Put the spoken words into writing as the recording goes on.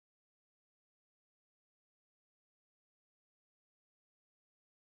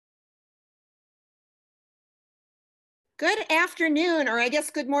Good afternoon, or I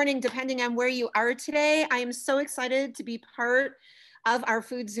guess good morning, depending on where you are today. I am so excited to be part of our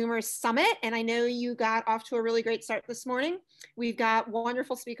Food Zoomers Summit, and I know you got off to a really great start this morning. We've got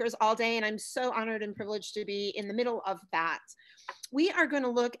wonderful speakers all day, and I'm so honored and privileged to be in the middle of that. We are going to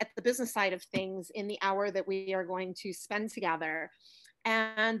look at the business side of things in the hour that we are going to spend together.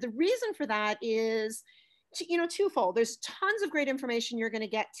 And the reason for that is twofold. There's tons of great information you're going to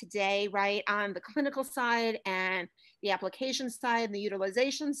get today, right, on the clinical side and the application side and the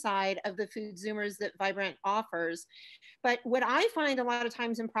utilization side of the Food Zoomers that Vibrant offers. But what I find a lot of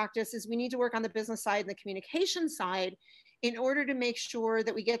times in practice is we need to work on the business side and the communication side in order to make sure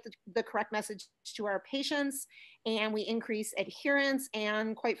that we get the correct message to our patients and we increase adherence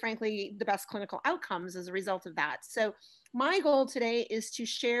and, quite frankly, the best clinical outcomes as a result of that. So my goal today is to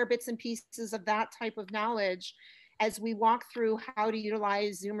share bits and pieces of that type of knowledge as we walk through how to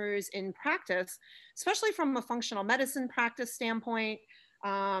utilize Zoomers in practice, especially from a functional medicine practice standpoint,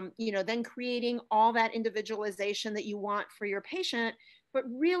 then creating all that individualization that you want for your patient, but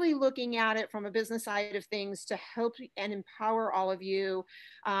really looking at it from a business side of things to help and empower all of you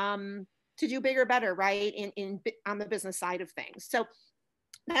to do bigger, better, right, on the business side of things. So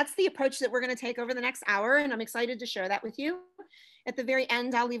that's the approach that we're going to take over the next hour, and I'm excited to share that with you. At the very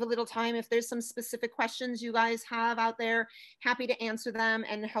end, I'll leave a little time if there's some specific questions you guys have out there, happy to answer them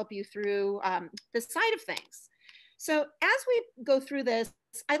and help you through this side of things. So as we go through this,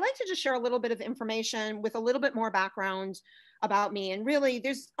 I'd like to just share a little bit of information with a little bit more background about me. And really,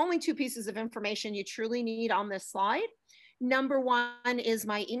 there's only two pieces of information you truly need on this slide. Number one is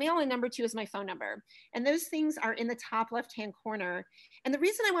my email, and number two is my phone number. And those things are in the top left-hand corner. And the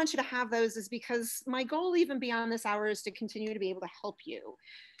reason I want you to have those is because my goal even beyond this hour is to continue to be able to help you.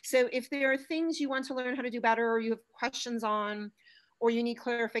 So if there are things you want to learn how to do better, or you have questions on, or you need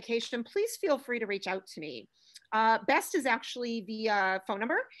clarification, please feel free to reach out to me. Best is actually via phone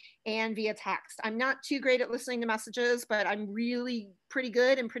number and via text. I'm not too great at listening to messages, but I'm really pretty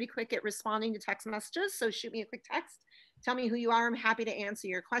good and pretty quick at responding to text messages. So shoot me a quick text. Tell me who you are. I'm happy to answer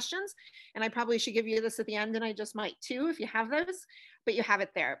your questions. And I probably should give you this at the end, and I just might too if you have those, but you have it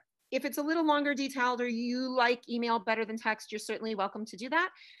there. If it's a little longer detailed or you like email better than text, you're certainly welcome to do that.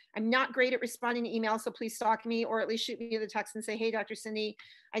 I'm not great at responding to email, so please stalk me or at least shoot me the text and say, hey, Dr. Cindy,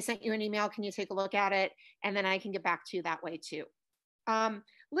 I sent you an email. Can you take a look at it? And then I can get back to you that way too.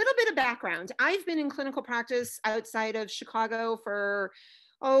 Little bit of background. I've been in clinical practice outside of Chicago for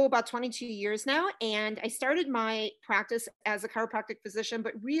about 22 years now. And I started my practice as a chiropractic physician,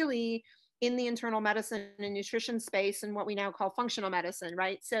 but really in the internal medicine and nutrition space and what we now call functional medicine,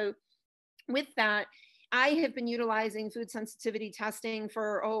 right? So with that, I have been utilizing food sensitivity testing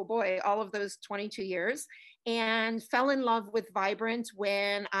for, all of those 22 years, and fell in love with Vibrant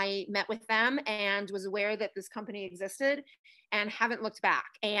when I met with them and was aware that this company existed and haven't looked back.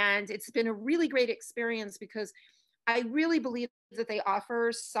 And it's been a really great experience because I really believe that they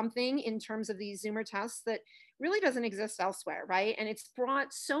offer something in terms of these Zoomer tests that really doesn't exist elsewhere, right? And it's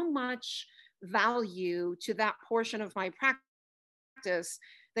brought so much value to that portion of my practice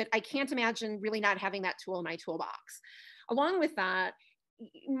that I can't imagine really not having that tool in my toolbox. Along with that,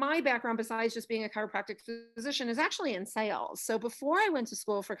 my background, besides just being a chiropractic physician, is actually in sales. So before I went to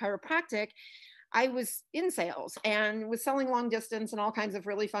school for chiropractic, I was in sales and was selling long distance and all kinds of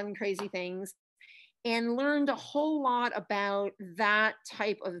really fun, crazy things, and learned a whole lot about that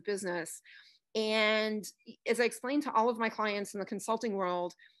type of business. And as I explained to all of my clients in the consulting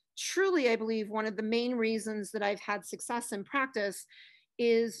world, truly, I believe one of the main reasons that I've had success in practice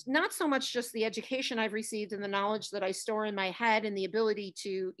is not so much just the education I've received and the knowledge that I store in my head and the ability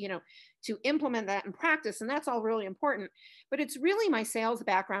to, to implement that in practice. And that's all really important. But it's really my sales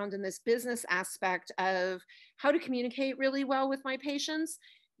background and this business aspect of how to communicate really well with my patients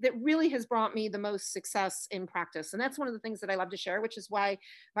that really has brought me the most success in practice. And that's one of the things that I love to share, which is why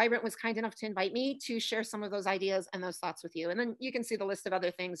Vibrant was kind enough to invite me to share some of those ideas and those thoughts with you. And then you can see the list of other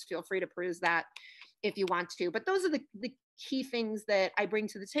things. Feel free to peruse that if you want to. But those are the key things that I bring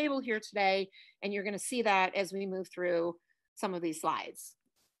to the table here today. And you're going to see that as we move through some of these slides.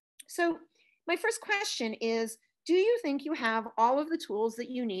 So my first question is, do you think you have all of the tools that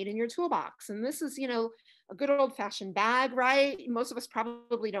you need in your toolbox? And this is, a good old fashioned bag, right? Most of us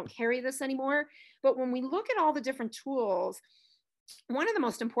probably don't carry this anymore. But when we look at all the different tools, one of the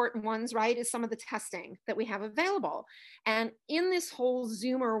most important ones, right, is some of the testing that we have available. And in this whole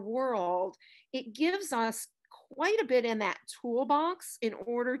Zoomer world, it gives us quite a bit in that toolbox in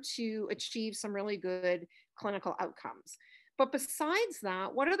order to achieve some really good clinical outcomes. But besides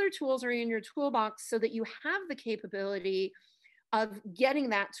that, what other tools are in your toolbox so that you have the capability of getting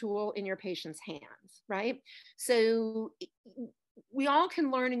that tool in your patient's hands, right? So we all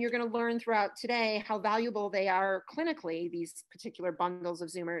can learn, and you're going to learn throughout today how valuable they are clinically, these particular bundles of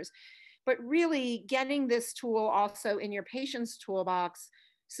Zoomers, but really getting this tool also in your patient's toolbox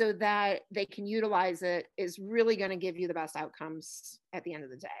so that they can utilize it is really going to give you the best outcomes at the end of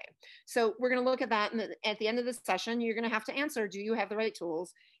the day. So we're going to look at that, and at the end of the session, you're going to have to answer, do you have the right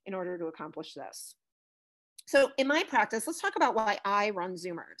tools in order to accomplish this? So in my practice, let's talk about why I run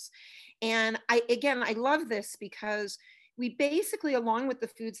Zoomers. And I love this because we basically, along with the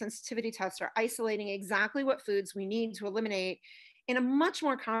food sensitivity test, are isolating exactly what foods we need to eliminate in a much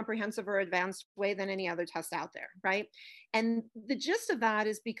more comprehensive or advanced way than any other test out there, right? And the gist of that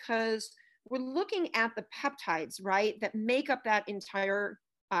is because we're looking at the peptides, right, that make up that entire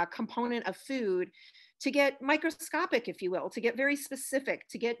component of food, to get microscopic, if you will, to get very specific,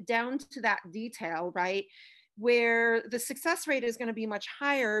 to get down to that detail, right? Where the success rate is going to be much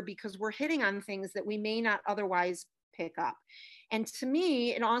higher because we're hitting on things that we may not otherwise pick up. And to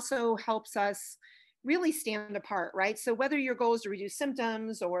me, it also helps us really stand apart, right? So whether your goal is to reduce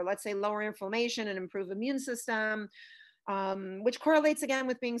symptoms, or let's say lower inflammation and improve immune system, which correlates again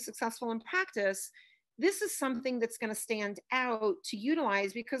with being successful in practice, this is something that's going to stand out to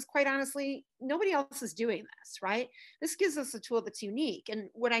utilize because, quite honestly, nobody else is doing this, right? This gives us a tool that's unique. And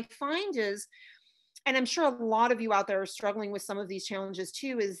what I find is, and I'm sure a lot of you out there are struggling with some of these challenges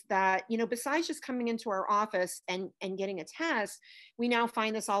too, is that, besides just coming into our office and getting a test, we now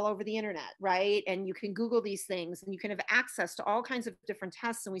find this all over the internet, right? And you can Google these things and you can have access to all kinds of different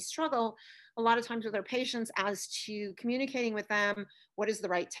tests. And we struggle a lot of times with our patients as to communicating with them, what is the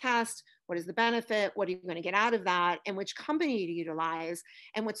right test? What is the benefit? What are you going to get out of that? And which company to utilize?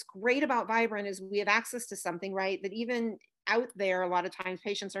 And what's great about Vibrant is we have access to something, right, that even out there, a lot of times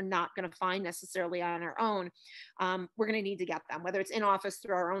patients are not going to find necessarily on our own. We're going to need to get them, whether it's in office,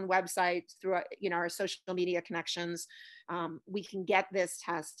 through our own website, through our social media connections. We can get this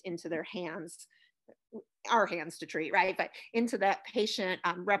test into their hands, our hands to treat, right? But into that patient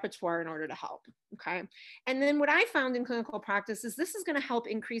repertoire in order to help. Okay. And then what I found in clinical practice is this is going to help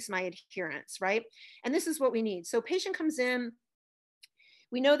increase my adherence, right? And this is what we need. So patient comes in,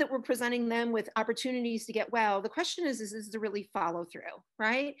 we know that we're presenting them with opportunities to get well. The question is to really follow through,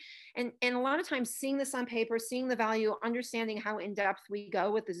 right? And a lot of times seeing this on paper, seeing the value, understanding how in depth we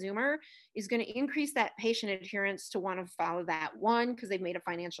go with the Zoomer is going to increase that patient adherence to want to follow that. One, because they've made a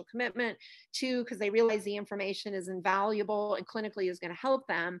financial commitment. Two, because they realize the information is invaluable and clinically is going to help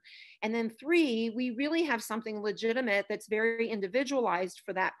them. And then three, we really have something legitimate that's very individualized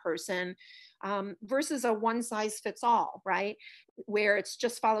for that person, versus a one size fits all, right? Where it's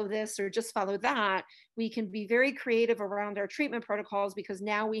just follow this or just follow that. We can be very creative around our treatment protocols because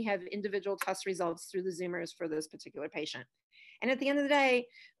now we have individual test results through the Zoomers for this particular patient. And at the end of the day,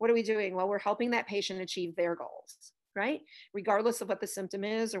 what are we doing? Well, we're helping that patient achieve their goals, right? Regardless of what the symptom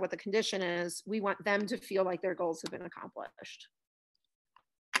is or what the condition is, we want them to feel like their goals have been accomplished.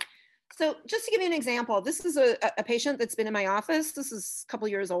 So just to give you an example, this is a patient that's been in my office. This is a couple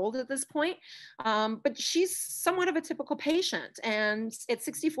years old at this point, but she's somewhat of a typical patient. And at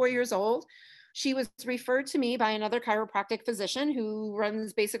 64 years old, she was referred to me by another chiropractic physician who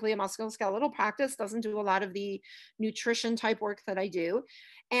runs basically a musculoskeletal practice, doesn't do a lot of the nutrition type work that I do.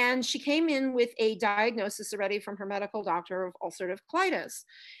 And she came in with a diagnosis already from her medical doctor of ulcerative colitis.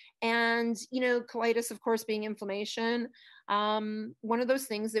 And, colitis, of course, being inflammation, one of those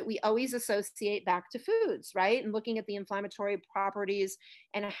things that we always associate back to foods, right? And looking at the inflammatory properties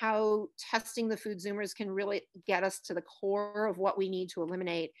and how testing the food Zoomers can really get us to the core of what we need to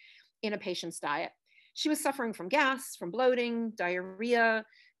eliminate in a patient's diet. She was suffering from gas, from bloating, diarrhea,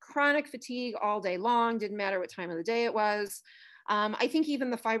 chronic fatigue all day long, didn't matter what time of the day it was. I think even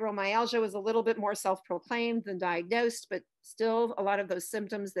the fibromyalgia was a little bit more self-proclaimed than diagnosed, but still a lot of those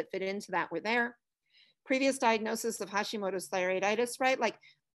symptoms that fit into that were there. Previous diagnosis of Hashimoto's thyroiditis, right? Like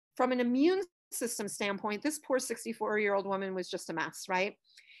from an immune system standpoint, this poor 64-year-old woman was just a mess, right?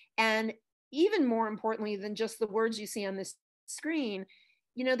 And even more importantly than just the words you see on this screen,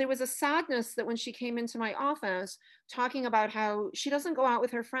 there was a sadness that when she came into my office talking about how she doesn't go out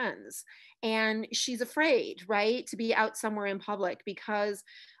with her friends and she's afraid, right, to be out somewhere in public because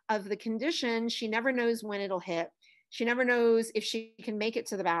of the condition. She never knows when it'll hit. She never knows if she can make it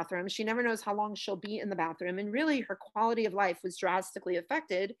to the bathroom. She never knows how long she'll be in the bathroom. And really her quality of life was drastically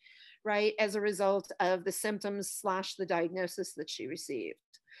affected, right, as a result of the symptoms / the diagnosis that she received.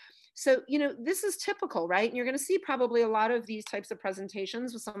 So, this is typical, right? And you're going to see probably a lot of these types of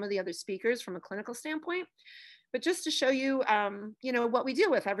presentations with some of the other speakers from a clinical standpoint. but just to show you, you know, what we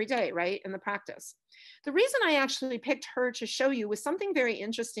deal with every day, right, in the practice. The reason I actually picked her to show you was something very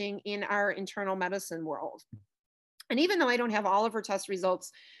interesting in our internal medicine world. And even though I don't have all of her test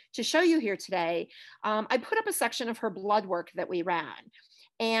results to show you here today, I put up a section of her blood work that we ran.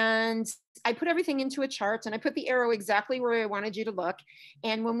 And I put everything into a chart and I put the arrow exactly where I wanted you to look.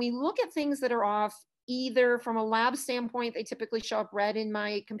 And when we look at things that are off, either from a lab standpoint, they typically show up red in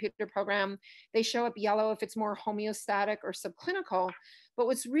my computer program. They show up yellow if it's more homeostatic or subclinical. But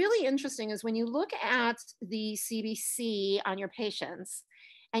what's really interesting is when you look at the CBC on your patients,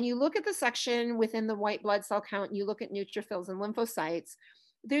 and you look at the section within the white blood cell count, and you look at neutrophils and lymphocytes,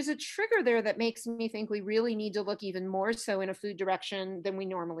 there's a trigger there that makes me think we really need to look even more so in a food direction than we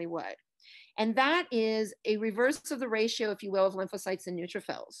normally would. And that is a reverse of the ratio, if you will, of lymphocytes and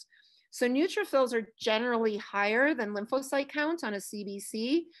neutrophils. So neutrophils are generally higher than lymphocyte count on a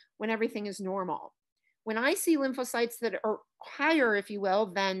CBC when everything is normal. When I see lymphocytes that are higher, if you will,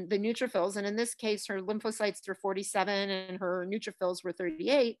 than the neutrophils, and in this case, her lymphocytes were 47 and her neutrophils were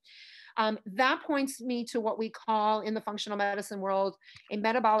 38, that points me to what we call in the functional medicine world a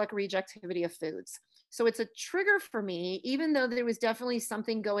metabolic rejectivity of foods. So it's a trigger for me, even though there was definitely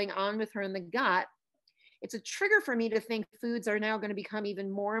something going on with her in the gut, it's a trigger for me to think foods are now going to become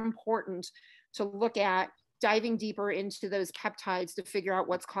even more important to look at, diving deeper into those peptides to figure out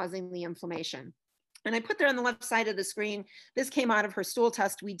what's causing the inflammation. And I put there on the left side of the screen, this came out of her stool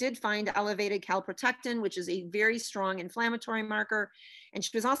test. We did find elevated calprotectin, which is a very strong inflammatory marker. And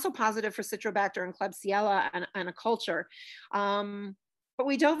she was also positive for Citrobacter and Klebsiella on a culture. But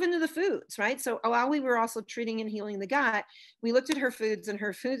we dove into the foods, right? So while we were also treating and healing the gut, we looked at her foods and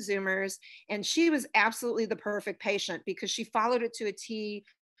her food zoomers, and she was absolutely the perfect patient because she followed it to a T.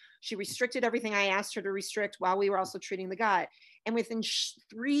 She restricted everything I asked her to restrict while we were also treating the gut. And within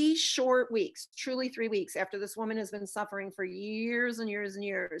 3 short weeks, truly 3 weeks after this woman has been suffering for years and years and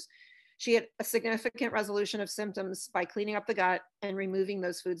years, she had a significant resolution of symptoms by cleaning up the gut and removing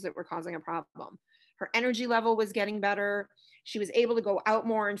those foods that were causing a problem. Her energy level was getting better. She was able to go out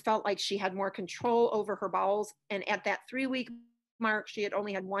more and felt like she had more control over her bowels. And at that 3-week mark, she had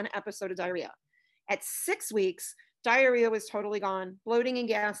only had 1 episode of diarrhea. At 6 weeks, diarrhea was totally gone. Bloating and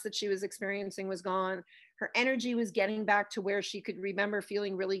gas that she was experiencing was gone. Her energy was getting back to where she could remember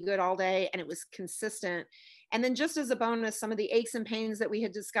feeling really good all day, and it was consistent. And then just as a bonus, some of the aches and pains that we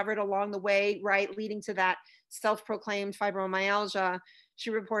had discovered along the way, right, leading to that self-proclaimed fibromyalgia, she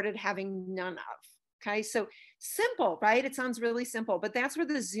reported having none of. Okay, so simple, right? It sounds really simple, but that's where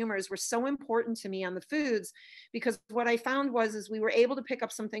the Zoomers were so important to me on the foods, because what I found was we were able to pick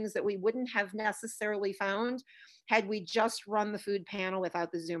up some things that we wouldn't have necessarily found had we just run the food panel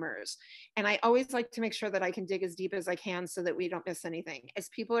without the Zoomers. And I always like to make sure that I can dig as deep as I can so that we don't miss anything. As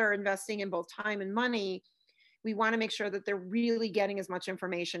people are investing in both time and money, we want to make sure that they're really getting as much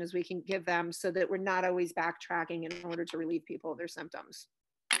information as we can give them so that we're not always backtracking in order to relieve people of their symptoms.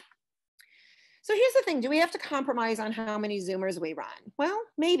 So here's the thing, do we have to compromise on how many Zoomers we run? Well,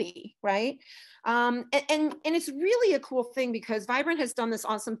 maybe, right? And it's really a cool thing because Vibrant has done this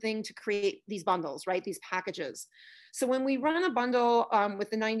awesome thing to create these bundles, right? These packages. So when we run a bundle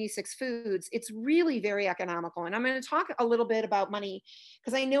with the 96 foods, it's really very economical. And I'm going to talk a little bit about money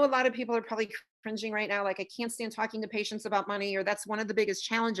because I know a lot of people are probably cringing right now, like I can't stand talking to patients about money, or that's one of the biggest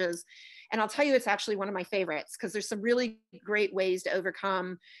challenges. And I'll tell you, it's actually one of my favorites because there's some really great ways to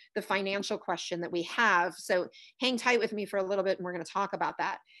overcome the financial question that we have. So hang tight with me for a little bit and we're going to talk about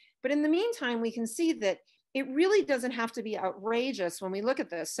that. But in the meantime, we can see that it really doesn't have to be outrageous when we look at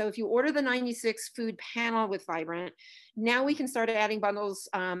this. So if you order the 96 food panel with Vibrant, now we can start adding bundles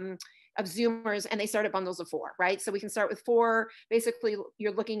of Zoomers, and they start at bundles of 4, right? So we can start with 4. Basically,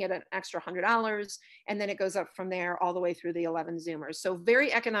 you're looking at an extra $100, and then it goes up from there all the way through the 11 Zoomers. So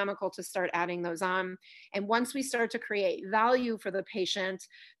very economical to start adding those on. And once we start to create value for the patient,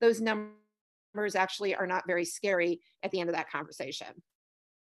 those numbers actually are not very scary at the end of that conversation.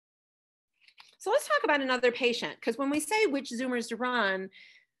 So let's talk about another patient, because when we say which Zoomers to run,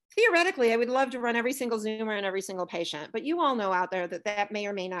 theoretically, I would love to run every single Zoomer and every single patient, but you all know out there that that may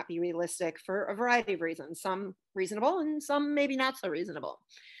or may not be realistic for a variety of reasons, some reasonable and some maybe not so reasonable.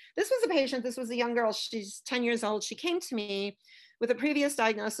 This was a patient, this was a young girl, she's 10 years old. She came to me with a previous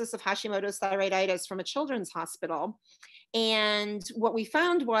diagnosis of Hashimoto's thyroiditis from a children's hospital. And what we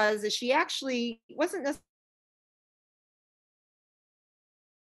found was that she actually wasn't necessarily,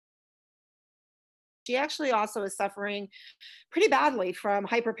 she actually also is suffering pretty badly from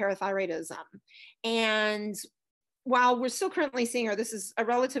hyperparathyroidism. And while we're still currently seeing her, this is a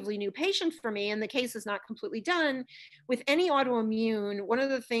relatively new patient for me, and the case is not completely done. With any autoimmune, one of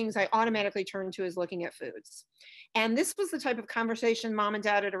the things I automatically turn to is looking at foods. And this was the type of conversation mom and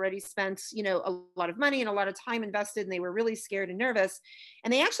dad had already spent, a lot of money and a lot of time invested, and they were really scared and nervous.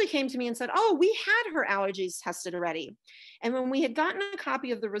 And they actually came to me and said, "Oh, we had her allergies tested already." And when we had gotten a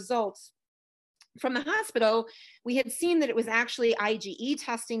copy of the results from the hospital, we had seen that it was actually IgE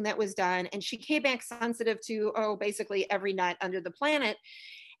testing that was done, and she came back sensitive to, basically every nut under the planet.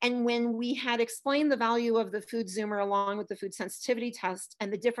 And when we had explained the value of the food zoomer along with the food sensitivity test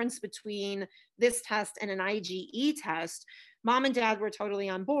and the difference between this test and an IgE test, mom and dad were totally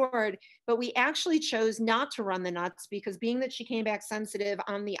on board. But we actually chose not to run the nuts because, being that she came back sensitive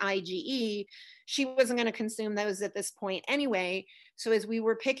on the IgE, she wasn't going to consume those at this point anyway. So as we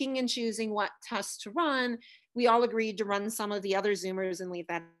were picking and choosing what tests to run, we all agreed to run some of the other zoomers and leave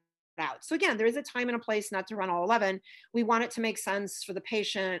that out. So again, there is a time and a place not to run all 11. We want it to make sense for the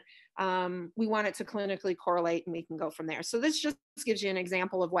patient. We want it to clinically correlate, and we can go from there. So this just gives you an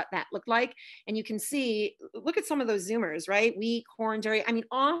example of what that looked like. And you can see, look at some of those zoomers, right? Wheat, corn, dairy, I mean,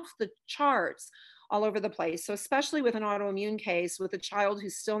 off the charts all over the place. So especially with an autoimmune case, with a child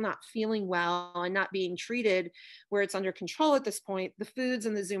who's still not feeling well and not being treated where it's under control at this point, the foods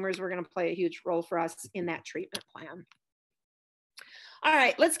and the zoomers were going to play a huge role for us in that treatment plan. All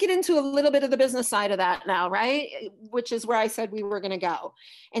right, let's get into a little bit of the business side of that now, right? Which is where I said we were going to go.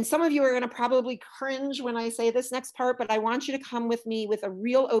 And some of you are going to probably cringe when I say this next part, but I want you to come with me with a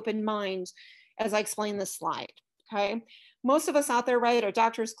real open mind as I explain this slide, okay? Most of us out there, right, are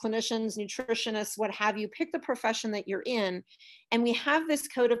doctors, clinicians, nutritionists, what have you. Pick the profession that you're in, and we have this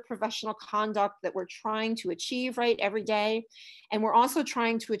code of professional conduct that we're trying to achieve, right, every day. And we're also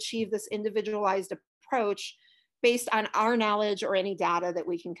trying to achieve this individualized approach based on our knowledge or any data that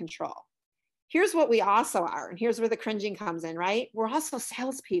we can control. Here's what we also are, and here's where the cringing comes in, right? We're also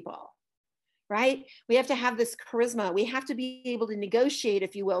salespeople, right? We have to have this charisma. We have to be able to negotiate,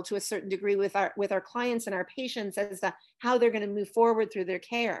 if you will, to a certain degree with our clients and our patients as to how they're going to move forward through their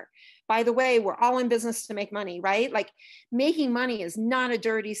care. By the way, we're all in business to make money, right? Like, making money is not a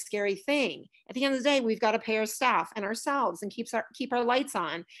dirty, scary thing. At the end of the day, we've got to pay our staff and ourselves and keep our lights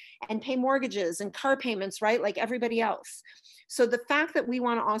on and pay mortgages and car payments, right? Like everybody else. So the fact that we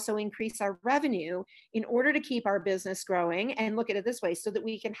want to also increase our revenue in order to keep our business growing, and look at it this way, so that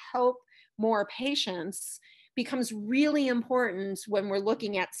we can help more patients, becomes really important when we're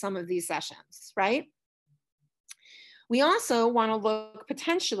looking at some of these sessions, right? We also want to look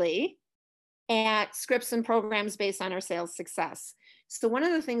potentially at scripts and programs based on our sales success. So one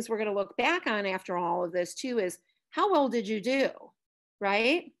of the things we're going to look back on after all of this too is, how well did you do,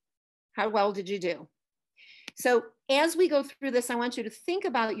 right? How well did you do? So as we go through this, I want you to think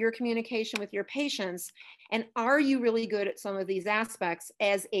about your communication with your patients, and are you really good at some of these aspects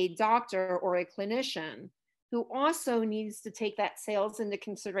as a doctor or a clinician who also needs to take that sales into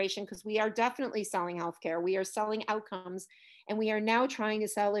consideration, because we are definitely selling healthcare. We are selling outcomes, and we are now trying to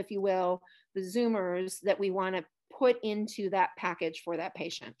sell, if you will, the zoomers that we want to put into that package for that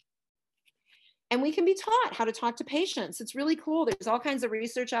patient. And we can be taught how to talk to patients. It's really cool. There's all kinds of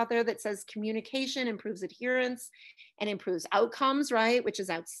research out there that says communication improves adherence and improves outcomes, right? Which is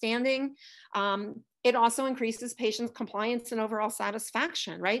outstanding. It also increases patient compliance and overall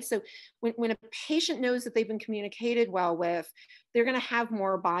satisfaction, right? So when a patient knows that they've been communicated well with, they're going to have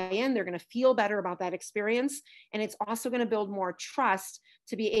more buy-in. They're going to feel better about that experience. And it's also going to build more trust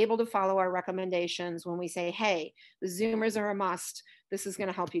to be able to follow our recommendations when we say, hey, the zoomers are a must. This is going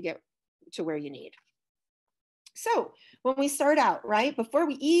to help you get to where you need. So when we start out, right, before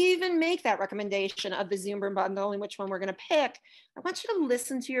we even make that recommendation of the Zoomer bundle and which one we're going to pick, I want you to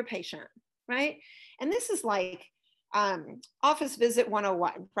listen to your patient, right? And this is like office visit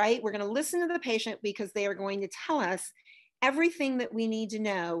 101, right? We're going to listen to the patient because they are going to tell us everything that we need to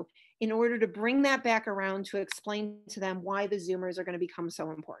know in order to bring that back around to explain to them why the Zoomers are going to become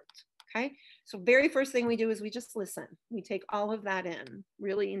so important. Okay, so very first thing we do is we just listen. We take all of that in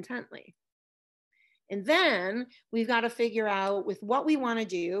really intently. And then we've got to figure out with what we want to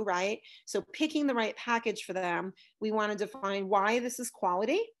do, right? So picking the right package for them, we want to define why this is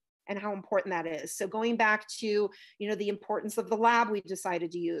quality and how important that is. So going back to, the importance of the lab we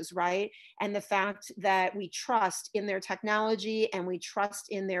decided to use, right? And the fact that we trust in their technology and we trust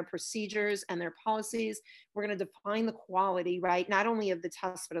in their procedures and their policies. We're going to define the quality, right? Not only of the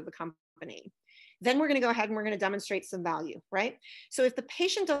test, but of the company. Then we're going to go ahead and we're going to demonstrate some value, right? So if the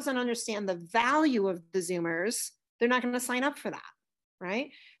patient doesn't understand the value of the Zoomers, they're not going to sign up for that,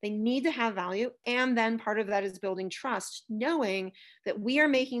 right? They need to have value. And then part of that is building trust, knowing that we are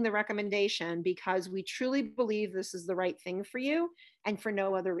making the recommendation because we truly believe this is the right thing for you and for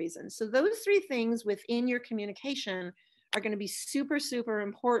no other reason. So those three things within your communication are going to be super, super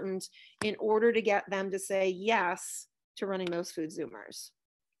important in order to get them to say yes to running those food Zoomers.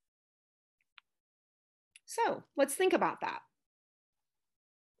 So let's think about that.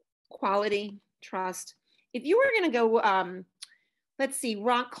 Quality, trust. If you were going to go, let's see,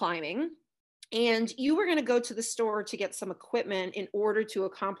 rock climbing, and you were going to go to the store to get some equipment in order to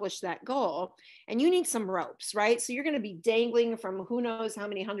accomplish that goal, and you need some ropes, right? So you're going to be dangling from who knows how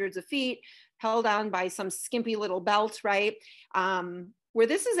many hundreds of feet, held on by some skimpy little belt, right? Where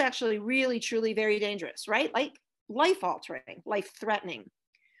this is actually really, truly very dangerous, right? Like life altering, life threatening.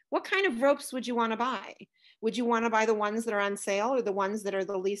 What kind of ropes would you want to buy? Would you want to buy the ones that are on sale or the ones that are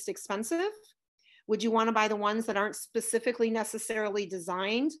the least expensive? Would you want to buy the ones that aren't specifically necessarily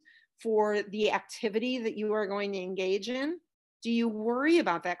designed for the activity that you are going to engage in? Do you worry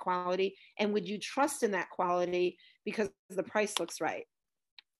about that quality? And would you trust in that quality because the price looks right?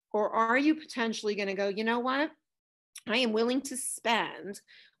 Or are you potentially going to go, you know what? I am willing to spend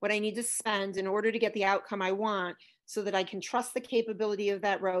what I need to spend in order to get the outcome I want so that I can trust the capability of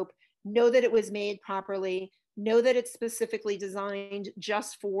that rope, know that it was made properly, know that it's specifically designed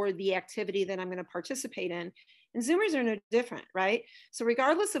just for the activity that I'm going to participate in. And Zoomers are no different, right? So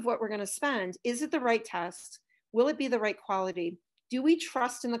regardless of what we're going to spend, is it the right test? Will it be the right quality? Do we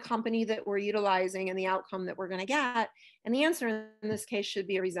trust in the company that we're utilizing and the outcome that we're going to get? And the answer in this case should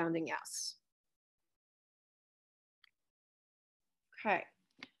be a resounding yes. Okay,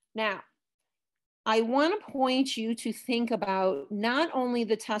 now I want to point you to think about not only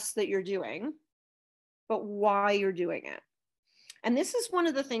the tests that you're doing, but why you're doing it. And this is one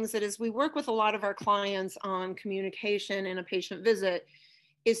of the things that as we work with a lot of our clients on communication in a patient visit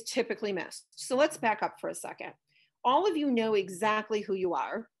is typically missed. So let's back up for a second. All of you know exactly who you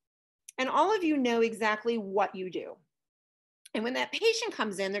are, and all of you know exactly what you do. And when that patient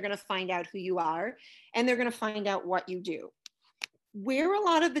comes in, they're going to find out who you are, and they're going to find out what you do. Where a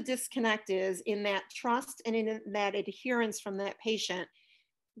lot of the disconnect is in that trust and in that adherence from that patient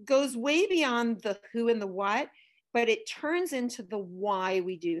goes way beyond the who and the what, but it turns into the why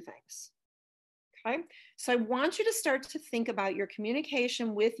we do things. Okay, so I want you to start to think about your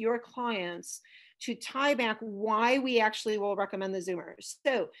communication with your clients to tie back why we actually will recommend the Zoomers.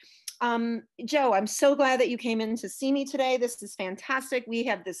 So Joe, I'm so glad that you came in to see me today. This is fantastic. We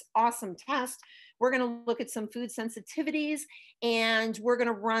have this awesome test. We're going to look at some food sensitivities, and we're going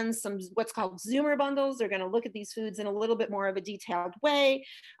to run some what's called Zoomer bundles. They're going to look at these foods in a little bit more of a detailed way.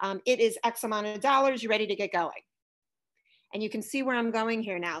 It is X amount of dollars. You ready to get going? And you can see where I'm going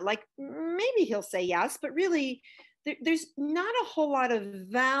here now. Like maybe he'll say yes, but really there's not a whole lot of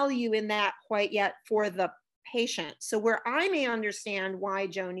value in that quite yet for the patient. So where I may understand why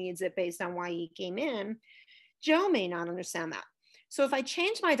Joe needs it based on why he came in, Joe may not understand that. So if I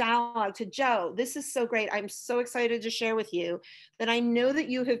change my dialogue to Joe, this is so great. I'm so excited to share with you that I know that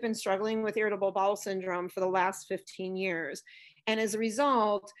you have been struggling with irritable bowel syndrome for the last 15 years. And as a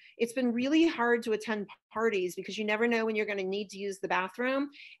result, it's been really hard to attend parties because you never know when you're going to need to use the bathroom.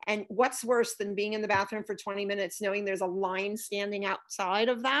 And what's worse than being in the bathroom for 20 minutes, knowing there's a line standing outside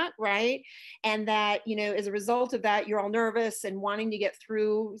of that, right? And that, you know, as a result of that, you're all nervous and wanting to get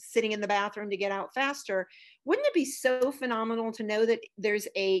through sitting in the bathroom to get out faster. Wouldn't it be so phenomenal to know that there's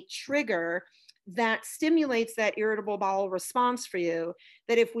a trigger that stimulates that irritable bowel response for you,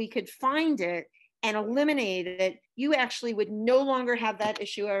 that if we could find it and eliminate it, you actually would no longer have that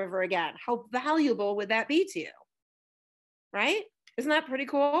issue ever again? How valuable would that be to you? Right? Isn't that pretty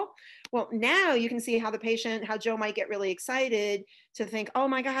cool? Well, now you can see how the patient, how Joe might get really excited to think, oh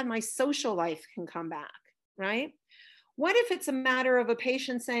my God, my social life can come back, right? What if it's a matter of a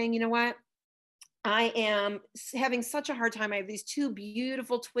patient saying, you know what? I am having such a hard time. I have these two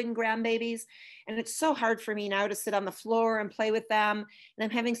beautiful twin grandbabies, and it's so hard for me now to sit on the floor and play with them. And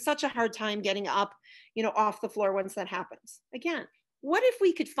I'm having such a hard time getting up, you know, off the floor once that happens. Again, what if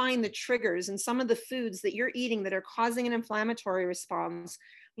we could find the triggers in some of the foods that you're eating that are causing an inflammatory response,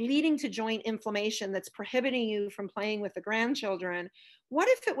 leading to joint inflammation that's prohibiting you from playing with the grandchildren? What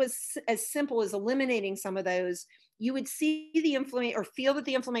if it was as simple as eliminating some of those? You would see the inflammation or feel that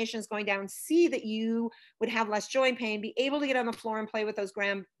the inflammation is going down, see that you would have less joint pain, be able to get on the floor and play with those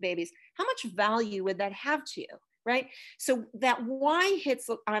grandbabies. How much value would that have to you, right? So that why hits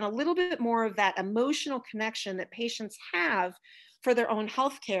on a little bit more of that emotional connection that patients have for their own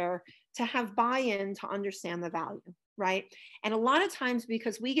healthcare to have buy-in to understand the value, right? And a lot of times,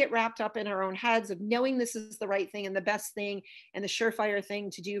 because we get wrapped up in our own heads of knowing this is the right thing and the best thing and the surefire thing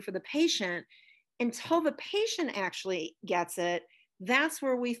to do for the patient, until the patient actually gets it, that's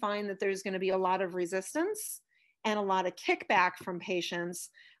where we find that there's going to be a lot of resistance and a lot of kickback from patients,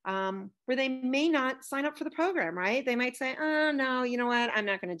 where they may not sign up for the program, right? They might say, oh, no, you know what? I'm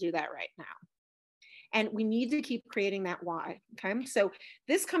not going to do that right now. And we need to keep creating that why. Okay. So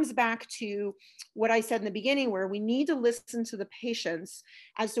this comes back to what I said in the beginning, where we need to listen to the patients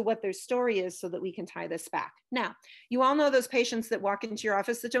as to what their story is so that we can tie this back. Now, you all know those patients that walk into your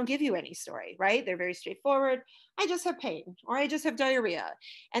office that don't give you any story, right? They're very straightforward. I just have pain, or I just have diarrhea.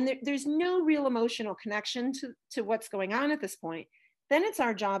 And there's no real emotional connection to what's going on at this point. Then it's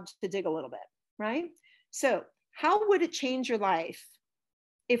our job to dig a little bit, right? So how would it change your life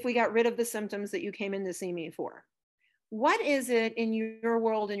if we got rid of the symptoms that you came in to see me for? What is it in your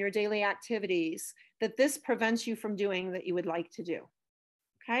world and your daily activities that this prevents you from doing that you would like to do?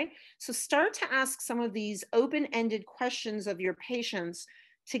 Okay, so start to ask some of these open-ended questions of your patients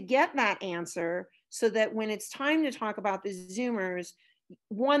to get that answer, so that when it's time to talk about the Zoomers,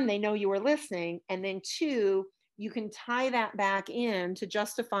 one, they know you were listening, and then two, you can tie that back in to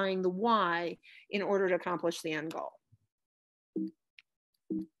justifying the why in order to accomplish the end goal.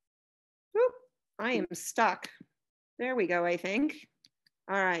 Oop, I am stuck. There we go, I think.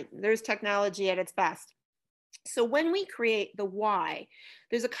 All right, there's technology at its best. So when we create the why,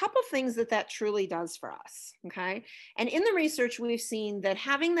 there's a couple things that truly does for us, okay? And in the research, we've seen that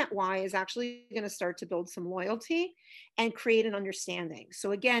having that why is actually going to start to build some loyalty and create an understanding.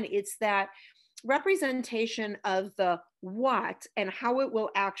 So again, it's that representation of the what and how it will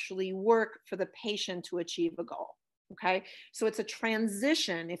actually work for the patient to achieve a goal, okay? So it's a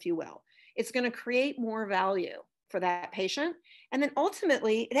transition, if you will. It's going to create more value for that patient. And then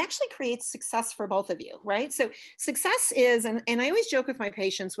ultimately, it actually creates success for both of you, right? So success is, and I always joke with my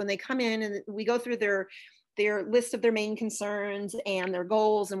patients when they come in and we go through their list of their main concerns and their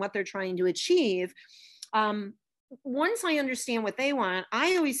goals and what they're trying to achieve. Once I understand what they want,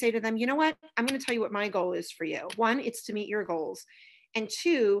 I always say to them, you know what? I'm going to tell you what my goal is for you. One, it's to meet your goals. And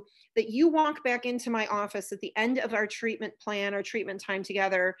two, that you walk back into my office at the end of our treatment plan, our treatment time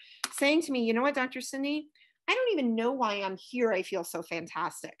together, saying to me, you know what, Dr. Cindy, I don't even know why I'm here. I feel so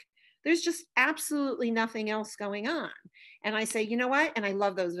fantastic. There's just absolutely nothing else going on. And I say, you know what? And I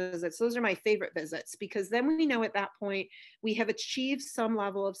love those visits. Those are my favorite visits, because then we know at that point we have achieved some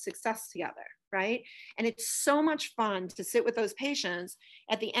level of success together, right? And it's so much fun to sit with those patients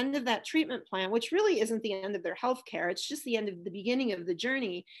at the end of that treatment plan, which really isn't the end of their healthcare. It's just the end of the beginning of the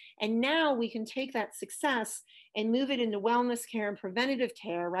journey. And now we can take that success and move it into wellness care and preventative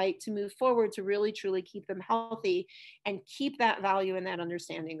care, right? To move forward, to really, truly keep them healthy and keep that value and that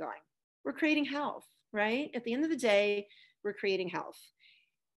understanding going. We're creating health, right? At the end of the day, we're creating health.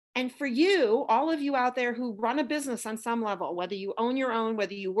 And for you, all of you out there who run a business on some level, whether you own your own,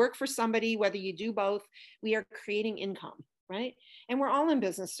 whether you work for somebody, whether you do both, we are creating income, right? And we're all in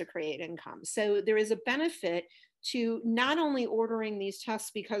business to create income. So there is a benefit to not only ordering these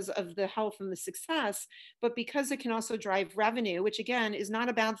tests because of the health and the success, but because it can also drive revenue, which again is not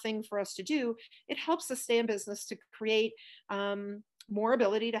a bad thing for us to do. It helps us stay in business to create more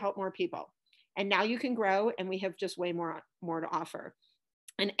ability to help more people. And now you can grow, and we have just way more to offer.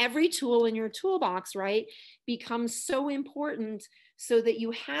 And every tool in your toolbox, right, becomes so important so that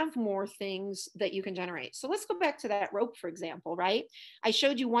you have more things that you can generate. So let's go back to that rope, for example, right? I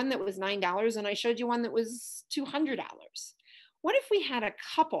showed you one that was $9 and I showed you one that was $200. What if we had a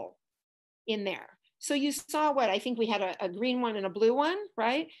couple in there? So you saw what, I think we had a green one and a blue one,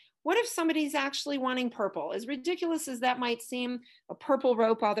 right? What if somebody's actually wanting purple? As ridiculous as that might seem, a purple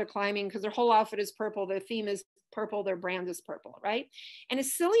rope while they're climbing, because their whole outfit is purple, their theme is purple, their brand is purple, right? And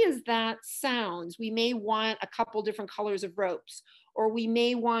as silly as that sounds, we may want a couple different colors of ropes, or we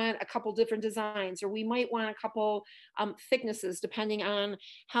may want a couple different designs, or we might want a couple thicknesses depending on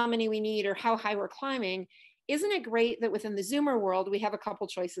how many we need or how high we're climbing. Isn't it great that within the Zoomer world, we have a couple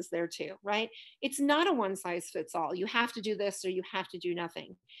choices there too, right? It's not a one size fits all. You have to do this or you have to do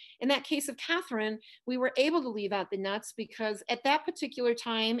nothing. In that case of Catherine, we were able to leave out the nuts because at that particular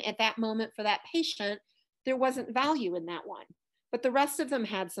time, at that moment for that patient, there wasn't value in that one. But the rest of them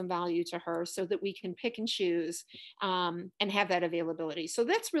had some value to her, so that we can pick and choose and have that availability. So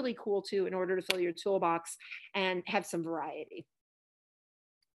that's really cool too, in order to fill your toolbox and have some variety.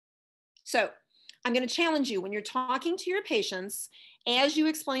 So I'm going to challenge you when you're talking to your patients, as you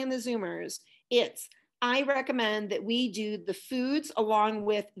explain the Zoomers, I recommend that we do the foods along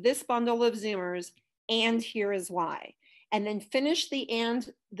with this bundle of Zoomers, and here is why. And then finish the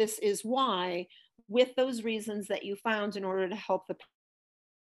and this is why with those reasons that you found in order to help the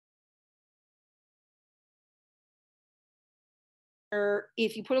or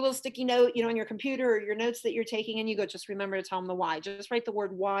if you put a little sticky note, on your computer or your notes that you're taking and you go, just remember to tell them the why. Just write the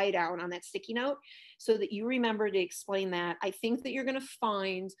word why down on that sticky note so that you remember to explain that. I think that you're going to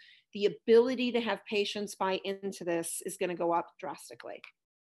find the ability to have patients buy into this is going to go up drastically.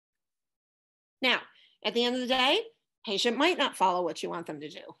 Now, at the end of the day, patient might not follow what you want them to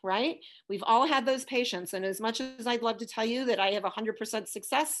do, right? We've all had those patients. And as much as I'd love to tell you that I have 100%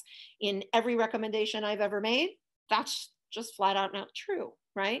 success in every recommendation I've ever made, that's just flat out not true,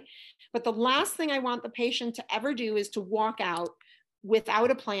 right? But the last thing I want the patient to ever do is to walk out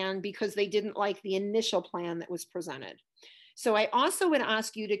without a plan because they didn't like the initial plan that was presented. So I also would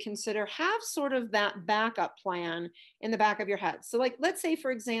ask you to consider have sort of that backup plan in the back of your head. So like, let's say,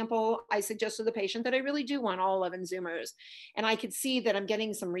 for example, I suggest to the patient that I really do want all 11 Zoomers. And I could see that I'm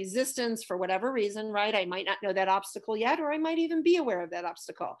getting some resistance for whatever reason, right? I might not know that obstacle yet, or I might even be aware of that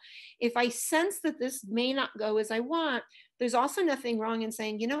obstacle. If I sense that this may not go as I want, there's also nothing wrong in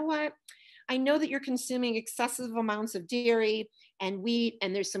saying, you know what? I know that you're consuming excessive amounts of dairy and wheat,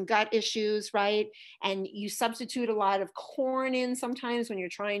 and there's some gut issues, right? And you substitute a lot of corn in sometimes when you're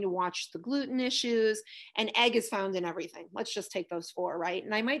trying to watch the gluten issues, and egg is found in everything. Let's just take those 4, right?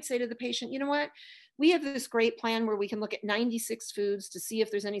 And I might say to the patient, you know what? We have this great plan where we can look at 96 foods to see if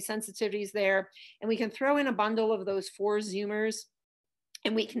there's any sensitivities there, and we can throw in a bundle of those 4 Zoomers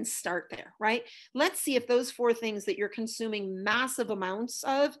and we can start there, right? Let's see if those 4 things that you're consuming massive amounts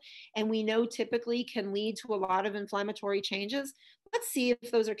of, and we know typically can lead to a lot of inflammatory changes, let's see if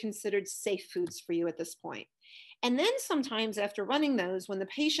those are considered safe foods for you at this point. And then sometimes after running those, when the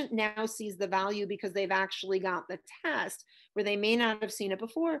patient now sees the value because they've actually got the test where they may not have seen it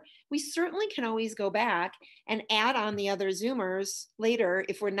before, we certainly can always go back and add on the other Zoomers later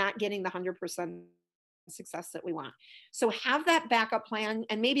if we're not getting the 100% success that we want. So have that backup plan,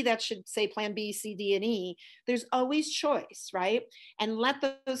 and maybe that should say plan B, C, D, and E. There's always choice, right? And let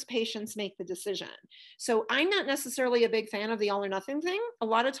those patients make the decision. So I'm not necessarily a big fan of the all or nothing thing. A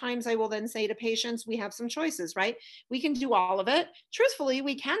lot of times I will then say to patients, we have some choices, right? We can do all of it. Truthfully,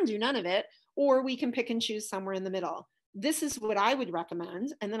 we can do none of it, or we can pick and choose somewhere in the middle. This is what I would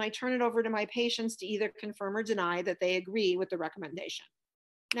recommend. And then I turn it over to my patients to either confirm or deny that they agree with the recommendation.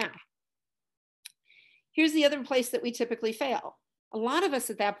 Now, here's the other place that we typically fail. A lot of us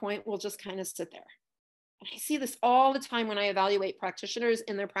at that point will just kind of sit there. And I see this all the time when I evaluate practitioners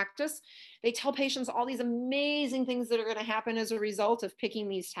in their practice. They tell patients all these amazing things that are going to happen as a result of picking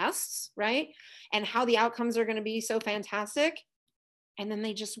these tests, right? And how the outcomes are going to be so fantastic. And then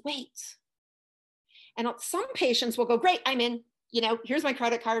they just wait. And some patients will go, great, I'm in. Here's my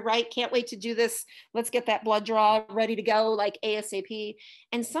credit card, right? Can't wait to do this. Let's get that blood draw ready to go like ASAP.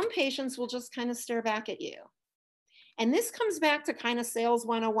 And some patients will just kind of stare back at you. And this comes back to kind of sales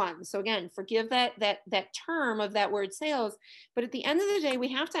 101. So again, forgive that term of that word sales, but at the end of the day,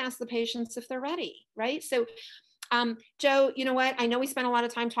 we have to ask the patients if they're ready, right? So Joe, you know what? I know we spent a lot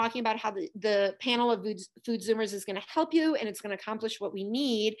of time talking about how the panel of food Zoomers is going to help you and it's going to accomplish what we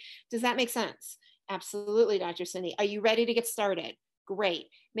need. Does that make sense? Absolutely, Dr. Cindy. Are you ready to get started? Great.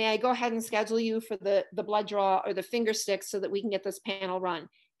 May I go ahead and schedule you for the blood draw or the finger sticks so that we can get this panel run?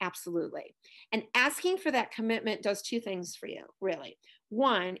 Absolutely. And asking for that commitment does 2 things for you, really.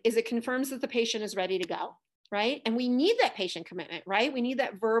 One is it confirms that the patient is ready to go, right? And we need that patient commitment, right? We need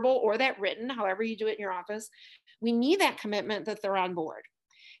that verbal or that written, however you do it in your office. We need that commitment that they're on board.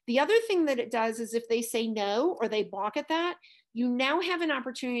 The other thing that it does is if they say no or they balk at that, you now have an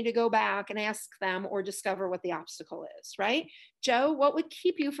opportunity to go back and ask them or discover what the obstacle is, right? Joe, what would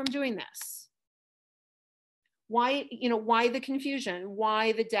keep you from doing this? Why the confusion?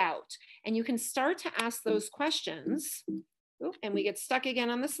 Why the doubt? And you can start to ask those questions. Ooh, and we get stuck again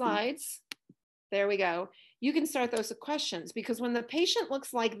on the slides. There we go. You can start those questions because when the patient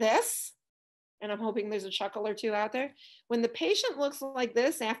looks like this, and I'm hoping there's a chuckle or 2 out there, when the patient looks like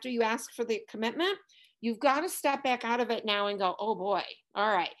this after you ask for the commitment, you've got to step back out of it now and go, oh boy,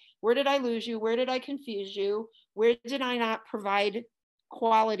 all right, where did I lose you? Where did I confuse you? Where did I not provide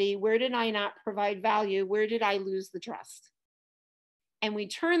quality? Where did I not provide value? Where did I lose the trust? And we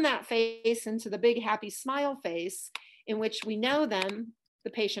turn that face into the big happy smile face in which we know then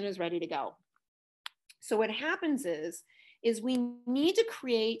the patient is ready to go. So what happens is we need to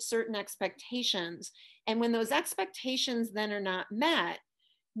create certain expectations. And when those expectations then are not met,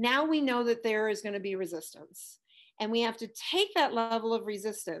 now we know that there is going to be resistance. And we have to take that level of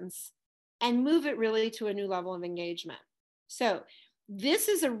resistance and move it really to a new level of engagement. So this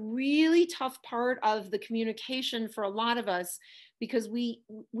is a really tough part of the communication for a lot of us because we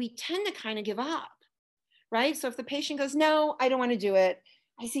tend to kind of give up. right? So if the patient goes, no, I don't want to do it.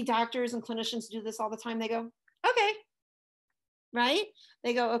 I see doctors and clinicians do this all the time. They go, okay, right?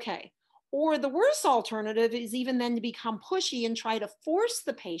 They go, okay. Or the worst alternative is even then to become pushy and try to force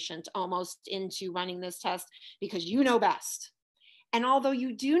the patient almost into running this test because you know best. And although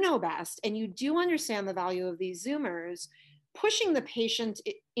you do know best and you do understand the value of these Zoomers, pushing the patient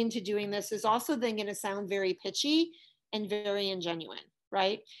into doing this is also then going to sound very pitchy and very ingenuine,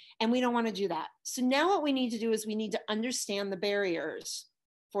 right? And we don't want to do that. So now what we need to do is we need to understand the barriers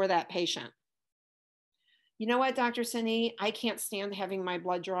for that patient. You know what, Dr. Cindy, I can't stand having my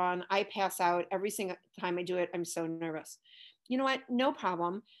blood drawn. I pass out every single time I do it. I'm so nervous. You know what? No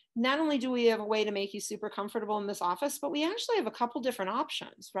problem. Not only do we have a way to make you super comfortable in this office, but we actually have a couple different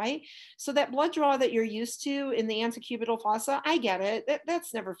options, right? So that blood draw that you're used to in the antecubital fossa, I get it.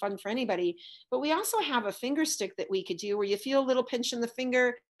 That's never fun for anybody. But we also have a finger stick that we could do where you feel a little pinch in the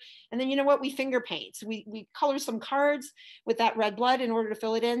finger. And then you know what? We finger paint. We color some cards with that red blood in order to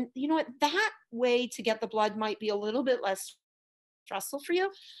fill it in. You know what? That way to get the blood might be a little bit less stressful for you.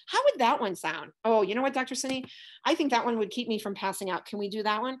 How would that one sound? Oh, you know what, Dr. Cindy? I think that one would keep me from passing out. Can we do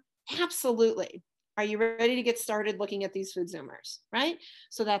that one? Absolutely. Are you ready to get started looking at these food Zoomers, right?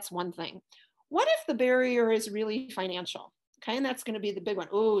 So that's one thing. What if the barrier is really financial? Okay, and that's going to be the big one.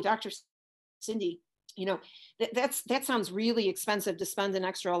 Oh, Dr. Cindy, you know, that sounds really expensive to spend an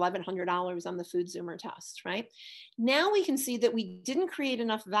extra $1,100 on the food Zoomer test, right? Now we can see that we didn't create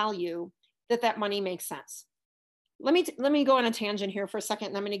enough value that money makes sense. Let me go on a tangent here for a second,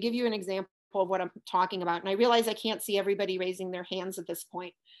 and I'm going to give you an example of what I'm talking about. And I realize I can't see everybody raising their hands at this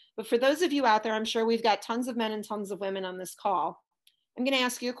point. But for those of you out there, I'm sure we've got tons of men and tons of women on this call. I'm going to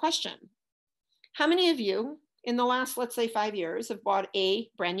ask you a question. How many of you in the last, let's say, 5 years have bought a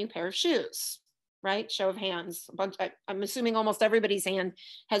brand new pair of shoes? Right? Show of hands. I'm assuming almost everybody's hand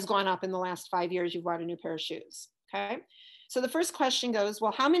has gone up in the last 5 years. You've bought a new pair of shoes. Okay. So the first question goes,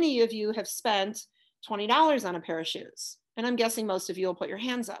 well, how many of you have spent $20 on a pair of shoes? And I'm guessing most of you will put your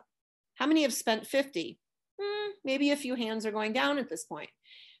hands up. How many have spent 50? Maybe a few hands are going down at this point.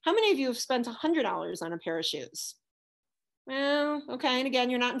 How many of you have spent $100 on a pair of shoes? Well, okay, and again,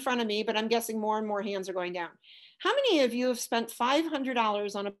 you're not in front of me, but I'm guessing more and more hands are going down. How many of you have spent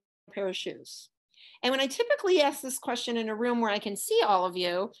 $500 on a pair of shoes? And when I typically ask this question in a room where I can see all of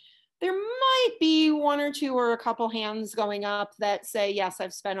you, there might be one or two or a couple hands going up that say, yes,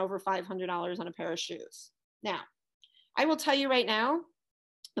 I've spent over $500 on a pair of shoes. Now, I will tell you right now,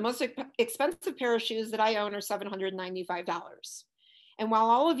 the most expensive pair of shoes that I own are $795. And while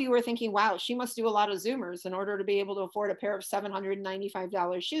all of you are thinking, wow, she must do a lot of Zoomers in order to be able to afford a pair of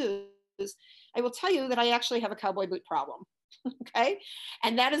 $795 shoes, I will tell you that I actually have a cowboy boot problem, okay?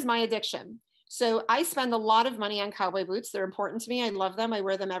 And that is my addiction. So I spend a lot of money on cowboy boots. They're important to me. I love them. I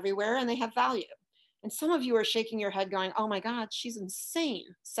wear them everywhere and they have value. And some of you are shaking your head going, oh my God, she's insane.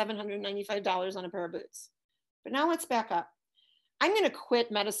 $795 on a pair of boots. But now let's back up. I'm going to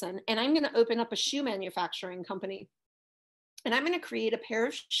quit medicine and I'm going to open up a shoe manufacturing company. And I'm going to create a pair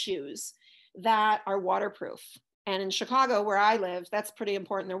of shoes that are waterproof. And in Chicago, where I live, that's pretty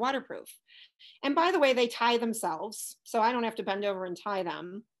important. They're waterproof. And by the way, they tie themselves. So I don't have to bend over and tie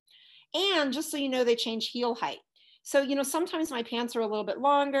them. And just so you know, they change heel height. So, you know, sometimes my pants are a little bit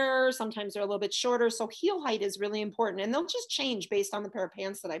longer, sometimes they're a little bit shorter. So heel height is really important. And they'll just change based on the pair of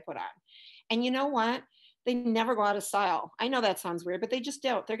pants that I put on. And you know what? They never go out of style. I know that sounds weird, but they just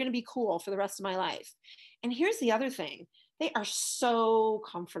don't. They're going to be cool for the rest of my life. And here's the other thing. They are so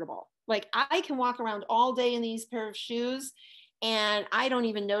comfortable. Like I can walk around all day in these pair of shoes and I don't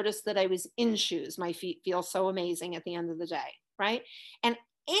even notice that I was in shoes. My feet feel so amazing at the end of the day, right? And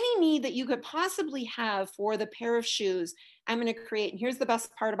any need that you could possibly have for the pair of shoes, I'm going to create. And here's the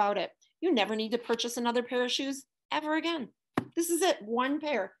best part about it. You never need to purchase another pair of shoes ever again. This is it, one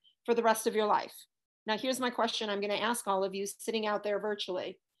pair for the rest of your life. Now, here's my question I'm going to ask all of you sitting out there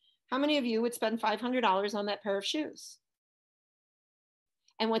virtually. How many of you would spend $500 on that pair of shoes?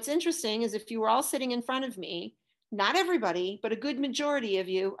 And what's interesting is if you were all sitting in front of me, not everybody, but a good majority of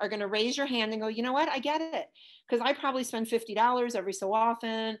you are going to raise your hand and go, you know what, I get it. Because I probably spend $50 every so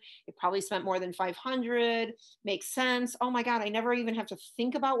often. It probably spent more than $500. Makes sense. Oh my God, I never even have to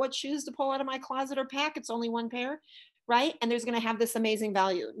think about what shoes to pull out of my closet or pack. It's only one pair, right? And there's going to have this amazing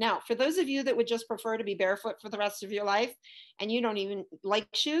value. Now, for those of you that would just prefer to be barefoot for the rest of your life and you don't even like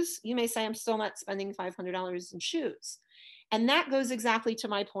shoes, you may say, I'm still not spending $500 in shoes. And that goes exactly to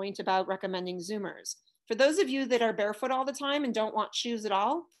my point about recommending Zoomers. For those of you that are barefoot all the time and don't want shoes at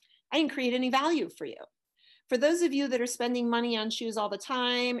all, I didn't create any value for you. For those of you that are spending money on shoes all the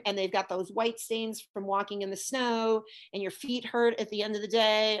time and they've got those white stains from walking in the snow and your feet hurt at the end of the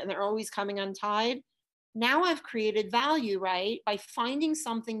day and they're always coming untied, Now I've created value, right? By finding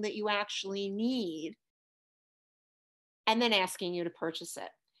something that you actually need and then asking you to purchase it.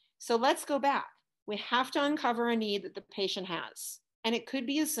 So let's go back. We have to uncover a need that the patient has. And it could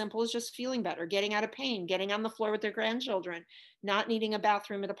be as simple as just feeling better, getting out of pain, getting on the floor with their grandchildren, not needing a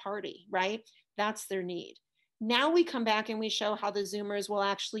bathroom at a party, right? That's their need. Now we come back and we show how the Zoomers will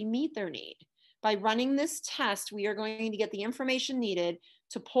actually meet their need. By running this test, we are going to get the information needed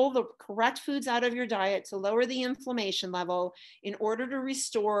to pull the correct foods out of your diet to lower the inflammation level in order to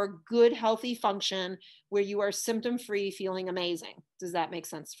restore good, healthy function where you are symptom-free, feeling amazing. Does that make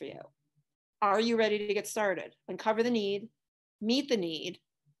sense for you? Are you ready to get started? Uncover the need, meet the need,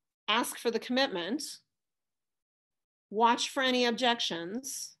 ask for the commitment, watch for any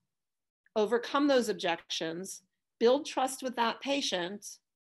objections, overcome those objections, build trust with that patient,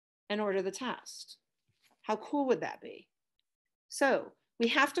 and order the test. How cool would that be? So we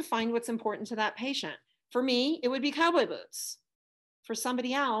have to find what's important to that patient. For me, it would be cowboy boots. For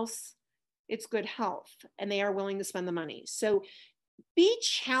somebody else, it's good health, and they are willing to spend the money. So be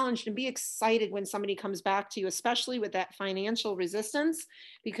challenged and be excited when somebody comes back to you, especially with that financial resistance,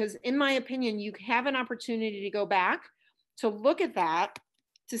 because in my opinion, you have an opportunity to go back to look at that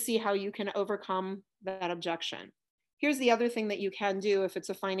to see how you can overcome that objection. Here's the other thing that you can do if it's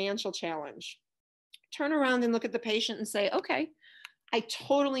a financial challenge. Turn around and look at the patient and say, okay, I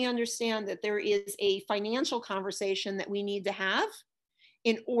totally understand that there is a financial conversation that we need to have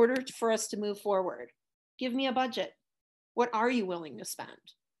in order for us to move forward. Give me a budget. What are you willing to spend?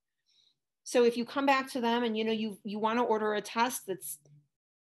 So if you come back to them and you want to order a test that's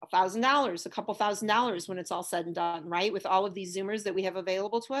 $1,000, a couple $1,000 when it's all said and done, right? With all of these Zoomers that we have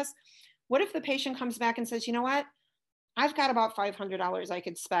available to us. What if the patient comes back and says, you know what? I've got about $500 I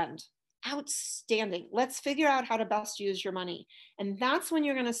could spend. Outstanding. Let's figure out how to best use your money. And that's when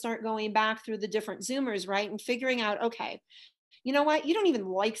you're going to start going back through the different Zoomers, right? And figuring out, okay, you know what? You don't even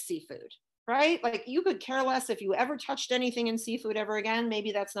like seafood, right? Like you could care less if you ever touched anything in seafood ever again.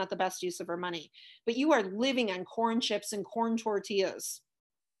 Maybe that's not the best use of our money, but you are living on corn chips and corn tortillas.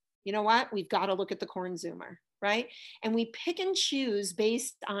 You know what? We've got to look at the corn Zoomer, right? And we pick and choose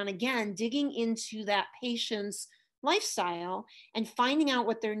based on, again, digging into that patient's lifestyle and finding out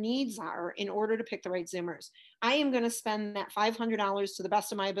what their needs are in order to pick the right Zoomers. I am going to spend that $500 to the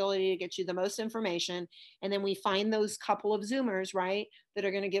best of my ability to get you the most information. And then we find those couple of Zoomers, right, that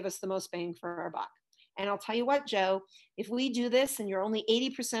are going to give us the most bang for our buck. And I'll tell you what, Joe, if we do this and you're only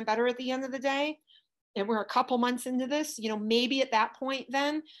 80% better at the end of the day, and we're a couple months into this, maybe at that point,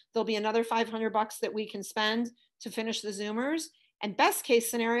 then there'll be another $500 that we can spend to finish the Zoomers. And best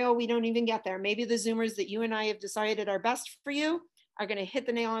case scenario, we don't even get there. Maybe the Zoomers that you and I have decided are best for you are going to hit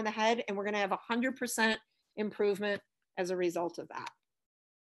the nail on the head, and we're going to have 100% improvement as a result of that.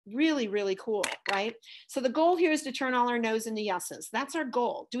 Really, really cool, right? So the goal here is to turn all our no's into yeses. That's our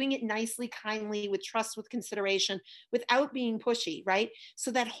goal, doing it nicely, kindly, with trust, with consideration, without being pushy, right? So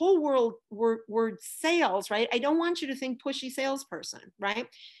that whole word sales, right? I don't want you to think pushy salesperson, right?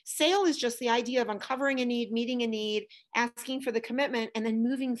 Sale is just the idea of uncovering a need, meeting a need, asking for the commitment, and then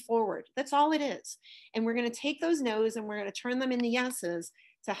moving forward. That's all it is. And we're going to take those no's and we're going to turn them into yeses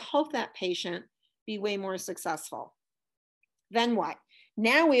to help that patient be way more successful. Then what?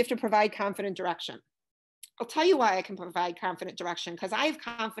 Now we have to provide confident direction. I'll tell you why I can provide confident direction, because I have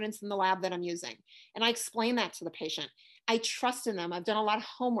confidence in the lab that I'm using. And I explain that to the patient. I trust in them. I've done a lot of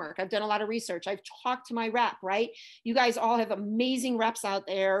homework. I've done a lot of research. I've talked to my rep, right? You guys all have amazing reps out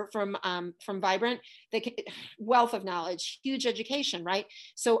there from Vibrant. Wealth of knowledge, huge education, right?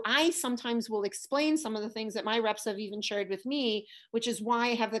 So I sometimes will explain some of the things that my reps have even shared with me, which is why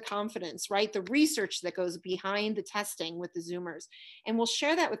I have the confidence, right? The research that goes behind the testing with the Zoomers. And we'll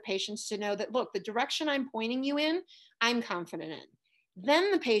share that with patients to know that, look, the direction I'm pointing you in, I'm confident in.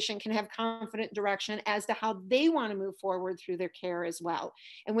 Then the patient can have confident direction as to how they want to move forward through their care as well.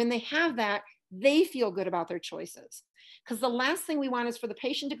 And when they have that, they feel good about their choices. Because the last thing we want is for the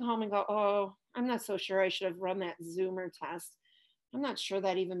patient to come home and go, oh, I'm not so sure I should have run that Zoomer test. I'm not sure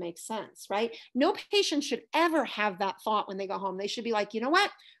that even makes sense, right? No patient should ever have that thought when they go home. They should be like, you know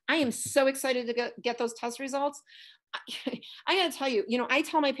what? I am so excited to get those test results. I got to tell you, I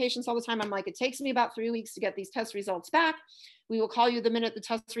tell my patients all the time, I'm like, it takes me about 3 weeks to get these test results back. We will call you the minute the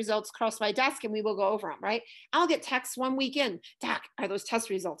test results cross my desk and we will go over them, right? I'll get texts 1 week in, Doc, are those test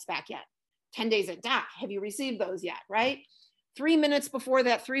results back yet? 10 days in, Doc, have you received those yet, right? 3 minutes before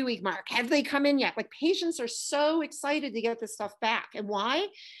that 3-week mark, have they come in yet? Like, patients are so excited to get this stuff back. And why?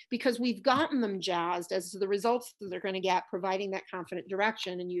 Because we've gotten them jazzed as to the results that they're going to get, providing that confident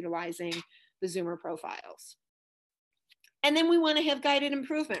direction and utilizing the Zoomer profiles. And then we want to have guided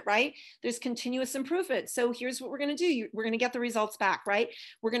improvement, right? There's continuous improvement. So here's what we're going to do. We're going to get the results back, right?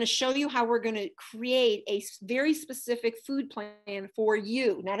 We're going to show you how we're going to create a very specific food plan for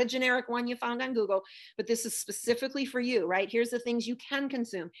you, not a generic one you found on Google, but this is specifically for you, right? Here's the things you can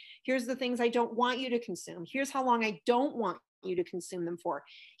consume. Here's the things I don't want you to consume. Here's how long I don't want you to consume them for.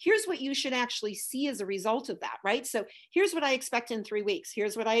 Here's what you should actually see as a result of that, right? So here's what I expect in 3 weeks.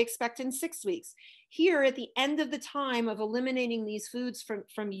 Here's what I expect in 6 weeks. Here at the end of the time of eliminating these foods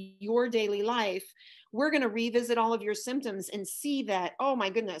from your daily life, we're going to revisit all of your symptoms and see that, oh my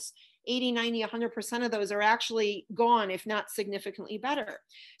goodness, 80, 90, 100% of those are actually gone, if not significantly better.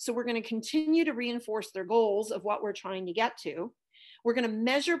 So we're going to continue to reinforce their goals of what we're trying to get to. We're going to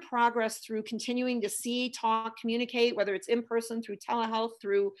measure progress through continuing to see, talk, communicate, whether it's in person, through telehealth,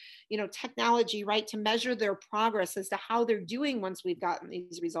 through, technology, right? To measure their progress as to how they're doing once we've gotten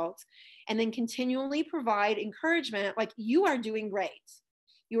these results. And then continually provide encouragement, like, you are doing great.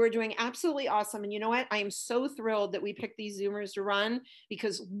 You are doing absolutely awesome. And you know what? I am so thrilled that we picked these Zoomers to run,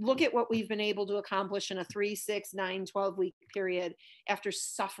 because look at what we've been able to accomplish in a 3, 6, 9, 12-week period after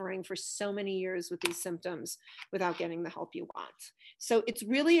suffering for so many years with these symptoms without getting the help you want. So it's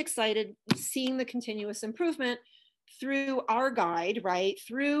really excited seeing the continuous improvement through our guide, right?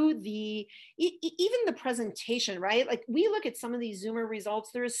 Through even the presentation, right? Like, we look at some of these Zoomer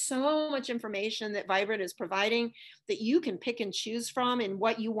results, there is so much information that Vibrant is providing that you can pick and choose from and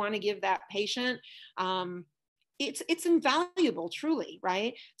what you want to give that patient. It's invaluable, truly,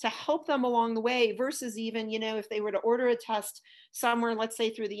 right? To help them along the way versus even, if they were to order a test somewhere, let's say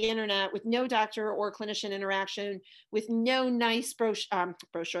through the internet, with no doctor or clinician interaction, with no nice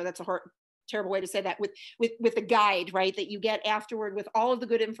brochure, that's a terrible way to say that, with a guide, right, that you get afterward with all of the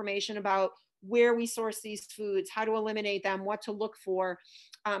good information about where we source these foods, how to eliminate them, what to look for.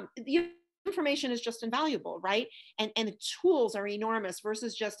 The information is just invaluable, right? And the tools are enormous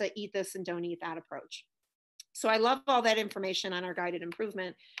versus just a eat this and don't eat that approach. So I love all that information on our guided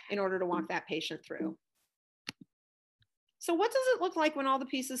improvement in order to walk that patient through. So what does it look like when all the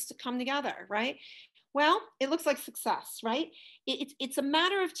pieces come together, right? Well, it looks like success, right? It's a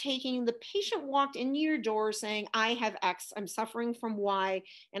matter of taking the patient walked into your door saying, I have X, I'm suffering from Y,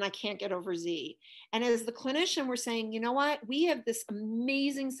 and I can't get over Z. And as the clinician, we're saying, you know what? We have this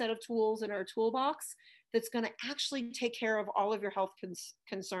amazing set of tools in our toolbox that's going to actually take care of all of your health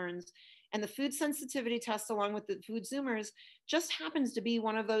concerns. And the food sensitivity test, along with the food Zoomers, just happens to be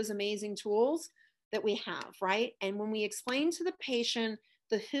one of those amazing tools that we have, right? And when we explain to the patient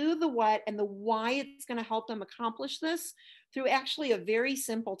the who, the what, and the why it's going to help them accomplish this through actually a very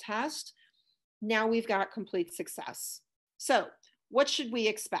simple test, now we've got complete success. So what should we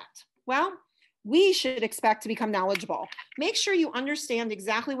expect? Well, we should expect to become knowledgeable. Make sure you understand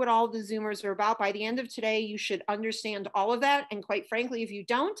exactly what all of the Zoomers are about. By the end of today, you should understand all of that. And quite frankly, if you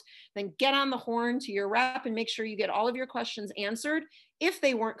don't, then get on the horn to your rep and make sure you get all of your questions answered if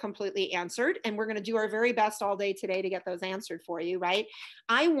they weren't completely answered. And we're going to do our very best all day today to get those answered for you, right?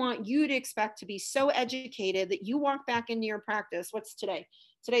 I want you to expect to be so educated that you walk back into your practice. What's today?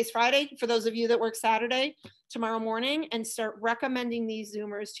 Today's Friday, for those of you that work Saturday, tomorrow morning, and start recommending these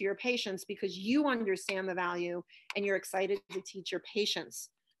Zoomers to your patients because you understand the value and you're excited to teach your patients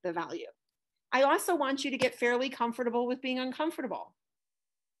the value. I also want you to get fairly comfortable with being uncomfortable.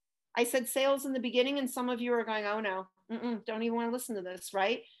 I said sales in the beginning, and some of you are going, oh no, don't even want to listen to this,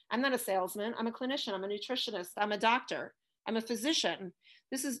 right? I'm not a salesman. I'm a clinician. I'm a nutritionist. I'm a doctor. I'm a physician.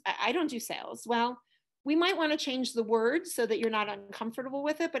 I don't do sales. Well, we might want to change the word so that you're not uncomfortable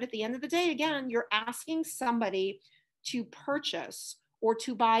with it. But at the end of the day, again, you're asking somebody to purchase or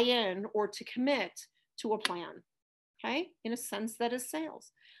to buy in or to commit to a plan, okay? In a sense, that is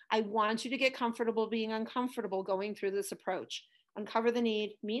sales. I want you to get comfortable being uncomfortable going through this approach. Uncover the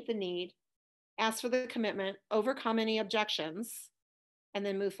need, meet the need, ask for the commitment, overcome any objections, and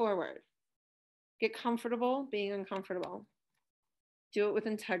then move forward. Get comfortable being uncomfortable. Do it with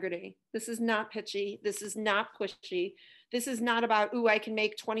integrity. This is not pitchy. This is not pushy. This is not about, ooh, I can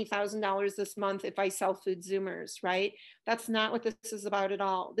make $20,000 this month if I sell food Zoomers, right? That's not what this is about at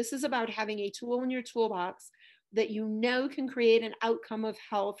all. This is about having a tool in your toolbox that you know can create an outcome of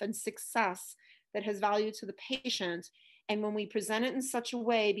health and success that has value to the patient. And when we present it in such a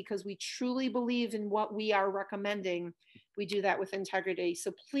way, because we truly believe in what we are recommending, we do that with integrity.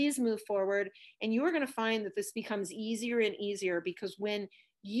 So please move forward. And you are going to find that this becomes easier and easier, because when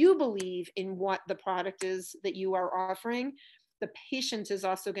you believe in what the product is that you are offering, the patient is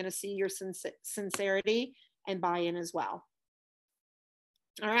also going to see your sincerity and buy in as well.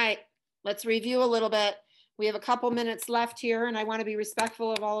 All right, let's review a little bit. We have a couple minutes left here, and I want to be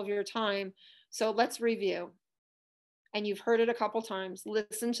respectful of all of your time. So let's review. and you've heard it a couple times,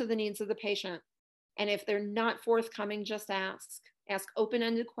 listen to the needs of the patient. And if they're not forthcoming, just ask. Ask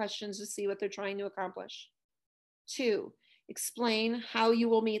open-ended questions to see what they're trying to accomplish. 2, explain how you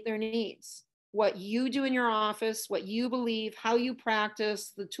will meet their needs. What you do in your office, what you believe, how you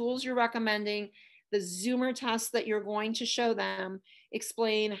practice, the tools you're recommending, the Zoomer tests that you're going to show them.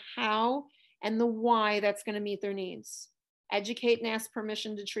 Explain how and the why that's going to meet their needs. Educate and ask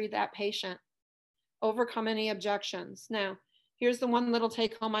permission to treat that patient. Overcome any objections. Now, here's the one little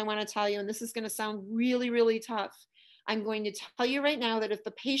take home I want to tell you, and this is going to sound really, really tough. I'm going to tell you right now that if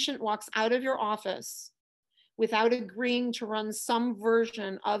the patient walks out of your office without agreeing to run some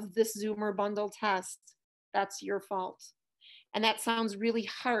version of this Zoomer bundle test, that's your fault. And that sounds really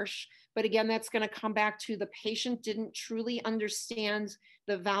harsh, but again, that's going to come back to the patient didn't truly understand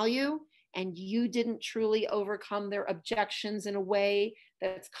the value, and you didn't truly overcome their objections in a way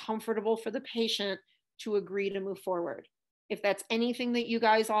that's comfortable for the patient to agree to move forward. If that's anything that you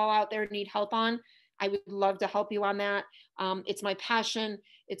guys all out there need help on, I would love to help you on that. It's my passion.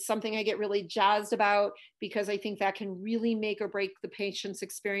 It's something I get really jazzed about because I think that can really make or break the patient's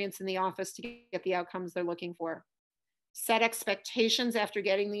experience in the office to get the outcomes they're looking for. Set expectations after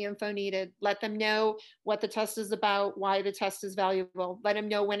getting the info needed. Let them know what the test is about, why the test is valuable. Let them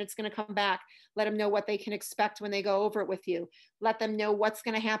know when it's going to come back. Let them know what they can expect when they go over it with you. Let them know what's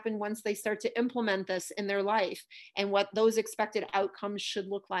going to happen once they start to implement this in their life and what those expected outcomes should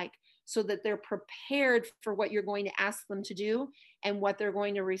look like, so that they're prepared for what you're going to ask them to do and what they're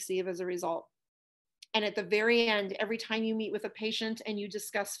going to receive as a result. And at the very end, every time you meet with a patient and you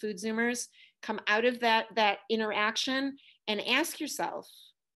discuss food Zoomers, come out of that interaction and ask yourself,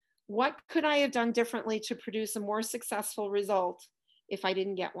 what could I have done differently to produce a more successful result if I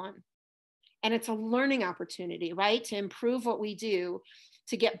didn't get one? And it's a learning opportunity, right? To improve what we do,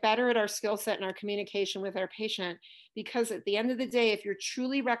 to get better at our skill set and our communication with our patient. Because at the end of the day, if you're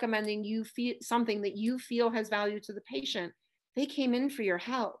truly recommending something that you feel has value to the patient, they came in for your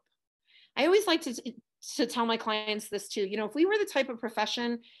help. I always like to tell my clients this too. You know, if we were the type of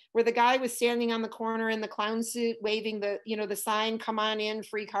profession where the guy was standing on the corner in the clown suit waving the sign, come on in,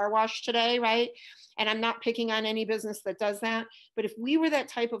 free car wash today, right? And I'm not picking on any business that does that, but if we were that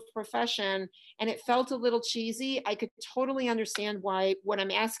type of profession and it felt a little cheesy, I could totally understand why what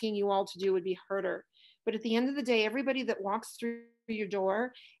I'm asking you all to do would be harder. But at the end of the day, everybody that walks through your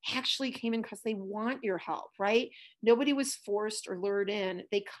door actually came in because they want your help, right? Nobody was forced or lured in.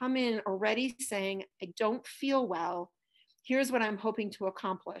 They come in already saying, I don't feel well. Here's what I'm hoping to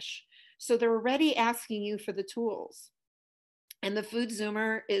accomplish. So they're already asking you for the tools. And the Food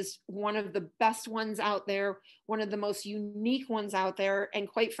Zoomer is one of the best ones out there, one of the most unique ones out there, and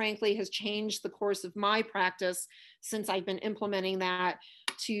quite frankly has changed the course of my practice since I've been implementing that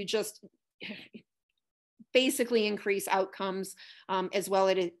to just basically increase outcomes as well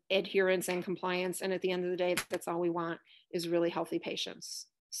as adherence and compliance. And at the end of the day, that's all we want is really healthy patients.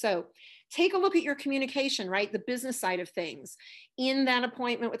 So take a look at your communication, right? The business side of things in that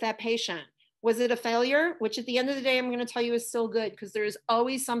appointment with that patient. Was it a failure? Which at the end of the day, I'm going to tell you is still good because there's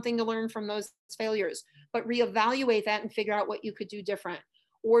always something to learn from those failures, but reevaluate that and figure out what you could do different.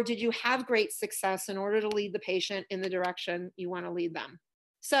 Or did you have great success in order to lead the patient in the direction you want to lead them?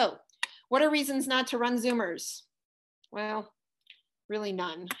 So what are reasons not to run Zoomers? Well, really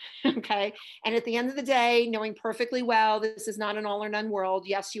none, okay? And at the end of the day, knowing perfectly well, this is not an all or none world.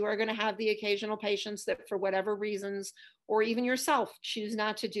 Yes, you are gonna have the occasional patients that for whatever reasons, or even yourself, choose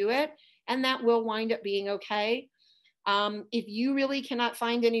not to do it, and that will wind up being okay. If you really cannot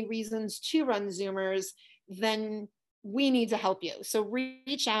find any reasons to run Zoomers, then we need to help you. So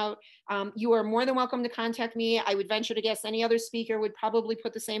reach out. You are more than welcome to contact me. I would venture to guess any other speaker would probably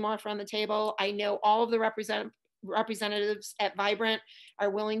put the same offer on the table. I know all of the representatives at Vibrant are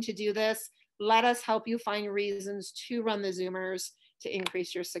willing to do this. Let us help you find reasons to run the Zoomers to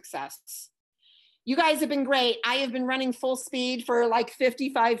increase your success. You guys have been great. I have been running full speed for like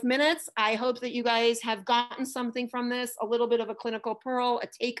 55 minutes. I hope that you guys have gotten something from this, a little bit of a clinical pearl, a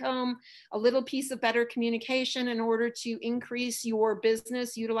take home, a little piece of better communication in order to increase your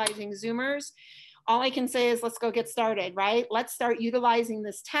business utilizing Zoomers. All I can say is let's go get started, right? Let's start utilizing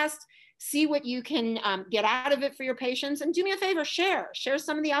this test, see what you can get out of it for your patients, and do me a favor, share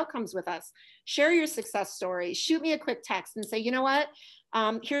some of the outcomes with us. Share your success stories. Shoot me a quick text and say, you know what?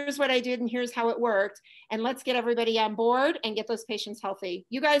 Here's what I did and here's how it worked. And let's get everybody on board and get those patients healthy.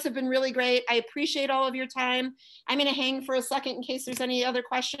 You guys have been really great. I appreciate all of your time. I'm gonna hang for a second in case there's any other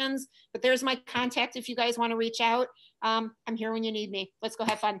questions, but there's my contact if you guys wanna reach out. I'm here when you need me. Let's go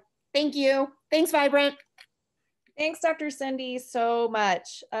have fun. Thank you. Thanks, Vibrant. Thanks, Dr. Cindy, so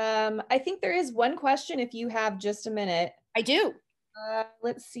much. I think there is one question if you have just a minute. I do.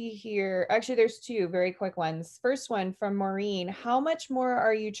 Let's see here. Actually, there's two very quick ones. First one from Maureen. How much more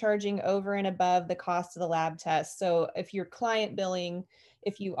are you charging over and above the cost of the lab test? So if you're client billing,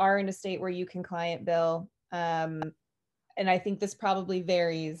 if you are in a state where you can client bill, and I think this probably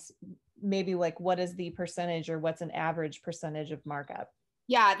varies, maybe like what is the percentage or what's an average percentage of markup?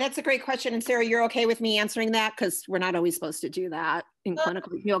 Yeah, that's a great question. And Sarah, you're okay with me answering that? Because we're not always supposed to do that in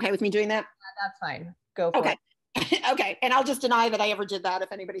clinical. You okay with me doing that? That's fine. Go for Okay. it. Okay. And I'll just deny that I ever did that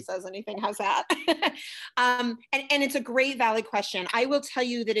if anybody says anything. How's that? And it's a great, valid question. I will tell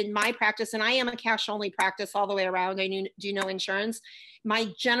you that in my practice, and I am a cash only practice all the way around, I do no insurance.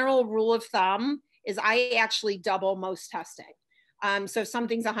 My general rule of thumb is I actually double most testing. So if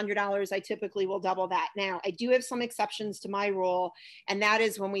something's $100, I typically will double that. Now, I do have some exceptions to my rule, and that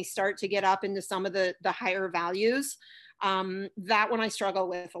is when we start to get up into some of the higher values. That one I struggle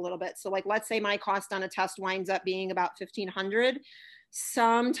with a little bit. So like, let's say my cost on a test winds up being about 1,500.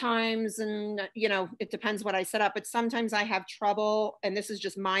 Sometimes, and you know, it depends what I set up, but sometimes I have trouble, and this is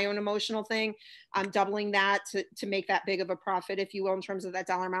just my own emotional thing. I'm doubling that to make that big of a profit, if you will, in terms of that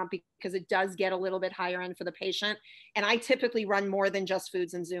dollar amount, because it does get a little bit higher end for the patient. And I typically run more than just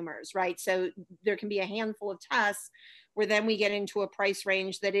foods and Zoomers, right? So there can be a handful of tests where then we get into a price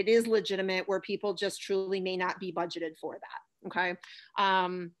range that it is legitimate, where people just truly may not be budgeted for that. Okay.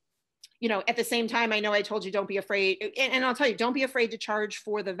 You know, at the same time, I know I told you, don't be afraid. And I'll tell you, don't be afraid to charge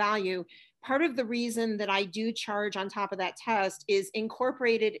for the value. Part of the reason that I do charge on top of that test is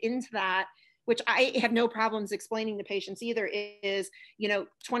incorporated into that, which I have no problems explaining to patients either, is, you know,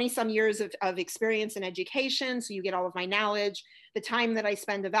 20 some years of experience in education. So you get all of my knowledge, the time that I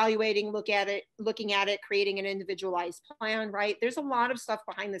spend evaluating, looking at it, creating an individualized plan, right? There's a lot of stuff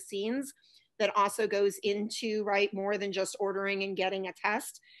behind the scenes that also goes into, right, more than just ordering and getting a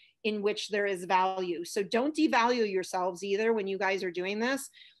test, in which there is value. So don't devalue yourselves either when you guys are doing this.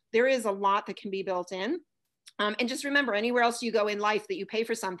 There is a lot that can be built in. And just remember, anywhere else you go in life that you pay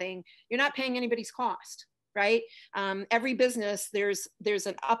for something, you're not paying anybody's cost, right? Every business, there's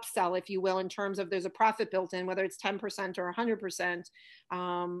an upsell, if you will, in terms of there's a profit built in, whether it's 10% or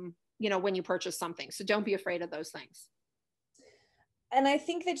 100%, you know, when you purchase something. So don't be afraid of those things. And I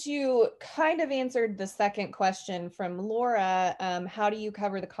think that you kind of answered the second question from Laura. How do you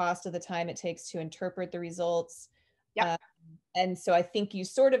cover the cost of the time it takes to interpret the results? Yep. And so I think you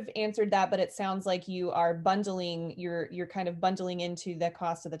sort of answered that, but it sounds like you are bundling, you're kind of bundling into the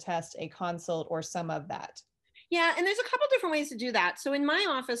cost of the test a consult or some of that. Yeah, and there's a couple different ways to do that. So in my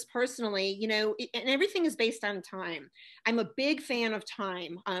office personally, you know, and everything is based on time. I'm a big fan of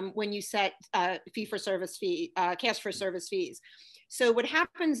time when you set fee for service fee, cash for service fees. So what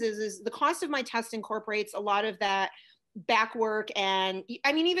happens is the cost of my test incorporates a lot of that back work. And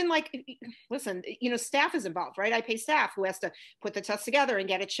I mean, even like, listen, you know, staff is involved, right? I pay staff who has to put the test together and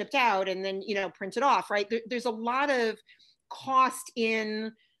get it shipped out and then, you know, print it off, right? There's a lot of cost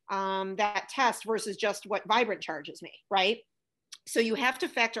in that test versus just what Vibrant charges me, right? So you have to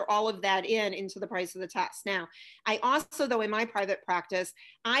factor all of that into the price of the test. Now, I also, though, in my private practice,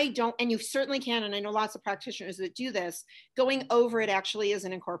 I don't, and you certainly can, and I know lots of practitioners that do this, going over it actually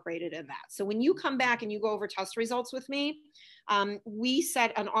isn't incorporated in that. So when you come back and you go over test results with me, we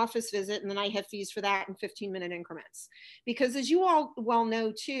set an office visit, and then I have fees for that in 15-minute increments. Because as you all well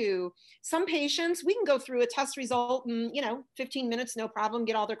know too, some patients, we can go through a test result in, you know, 15 minutes, no problem,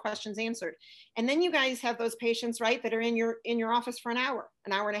 get all their questions answered. And then you guys have those patients, right, that are in your office for an hour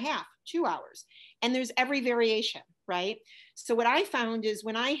and a half, 2 hours. And there's every variation, right? So what I found is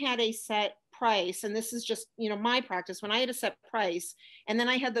when I had a set price, and this is just, you know, my practice, when I had a set price, and then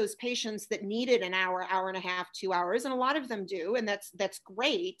I had those patients that needed an hour, hour and a half, 2 hours, and a lot of them do, and that's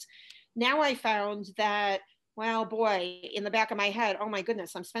great. Now I found that, well, boy, in the back of my head, oh my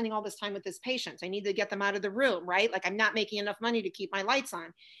goodness, I'm spending all this time with this patient. I need to get them out of the room, right? Like I'm not making enough money to keep my lights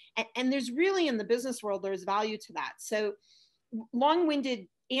on. And there's really, in the business world, there's value to that. So long-winded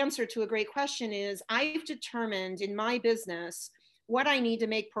answer to a great question is I've determined in my business what I need to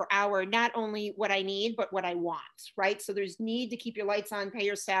make per hour, not only what I need, but what I want, right? So there's need to keep your lights on, pay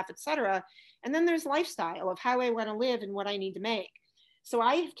your staff, et cetera. And then there's lifestyle of how I want to live and what I need to make. So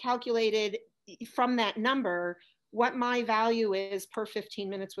I've calculated from that number what my value is per 15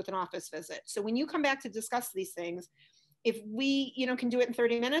 minutes with an office visit. So when you come back to discuss these things, if we, you know, can do it in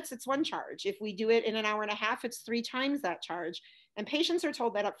 30 minutes, it's one charge. If we do it in an hour and a half, it's 3 times that charge. And patients are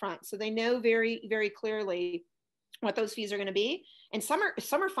told that up front. So they know very, very clearly what those fees are going to be. And some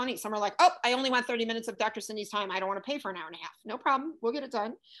are funny. Some are like, oh, I only want 30 minutes of Dr. Cindy's time. I don't want to pay for an hour and a half. No problem. We'll get it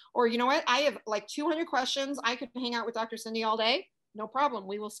done. Or you know what? I have like 200 questions. I could hang out with Dr. Cindy all day. No problem.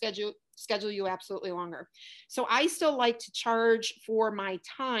 We will schedule you absolutely longer. So I still like to charge for my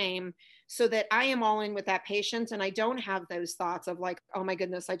time so that I am all in with that patient and I don't have those thoughts of like, oh my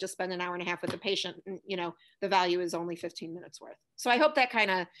goodness, I just spent an hour and a half with the patient and the value is only 15 minutes worth. So I hope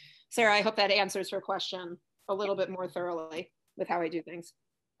that Sarah, I hope that answers her question a little bit more thoroughly with how I do things.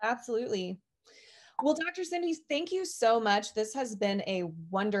 Absolutely. Well, Dr. Cindy, thank you so much. This has been a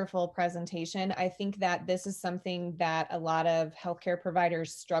wonderful presentation. I think that this is something that a lot of healthcare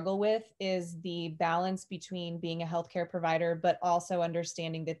providers struggle with, is the balance between being a healthcare provider, but also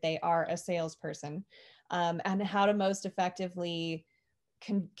understanding that they are a salesperson, and how to most effectively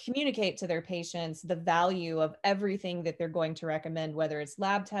communicate to their patients the value of everything that they're going to recommend, whether it's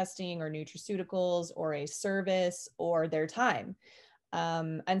lab testing or nutraceuticals or a service or their time.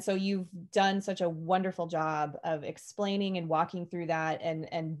 And so you've done such a wonderful job of explaining and walking through that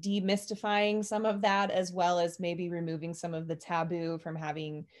and demystifying some of that, as well as maybe removing some of the taboo from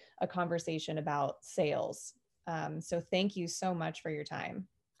having a conversation about sales. So thank you so much for your time.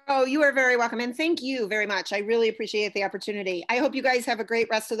 Oh, you are very welcome. And thank you very much. I really appreciate the opportunity. I hope you guys have a great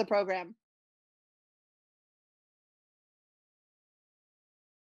rest of the program.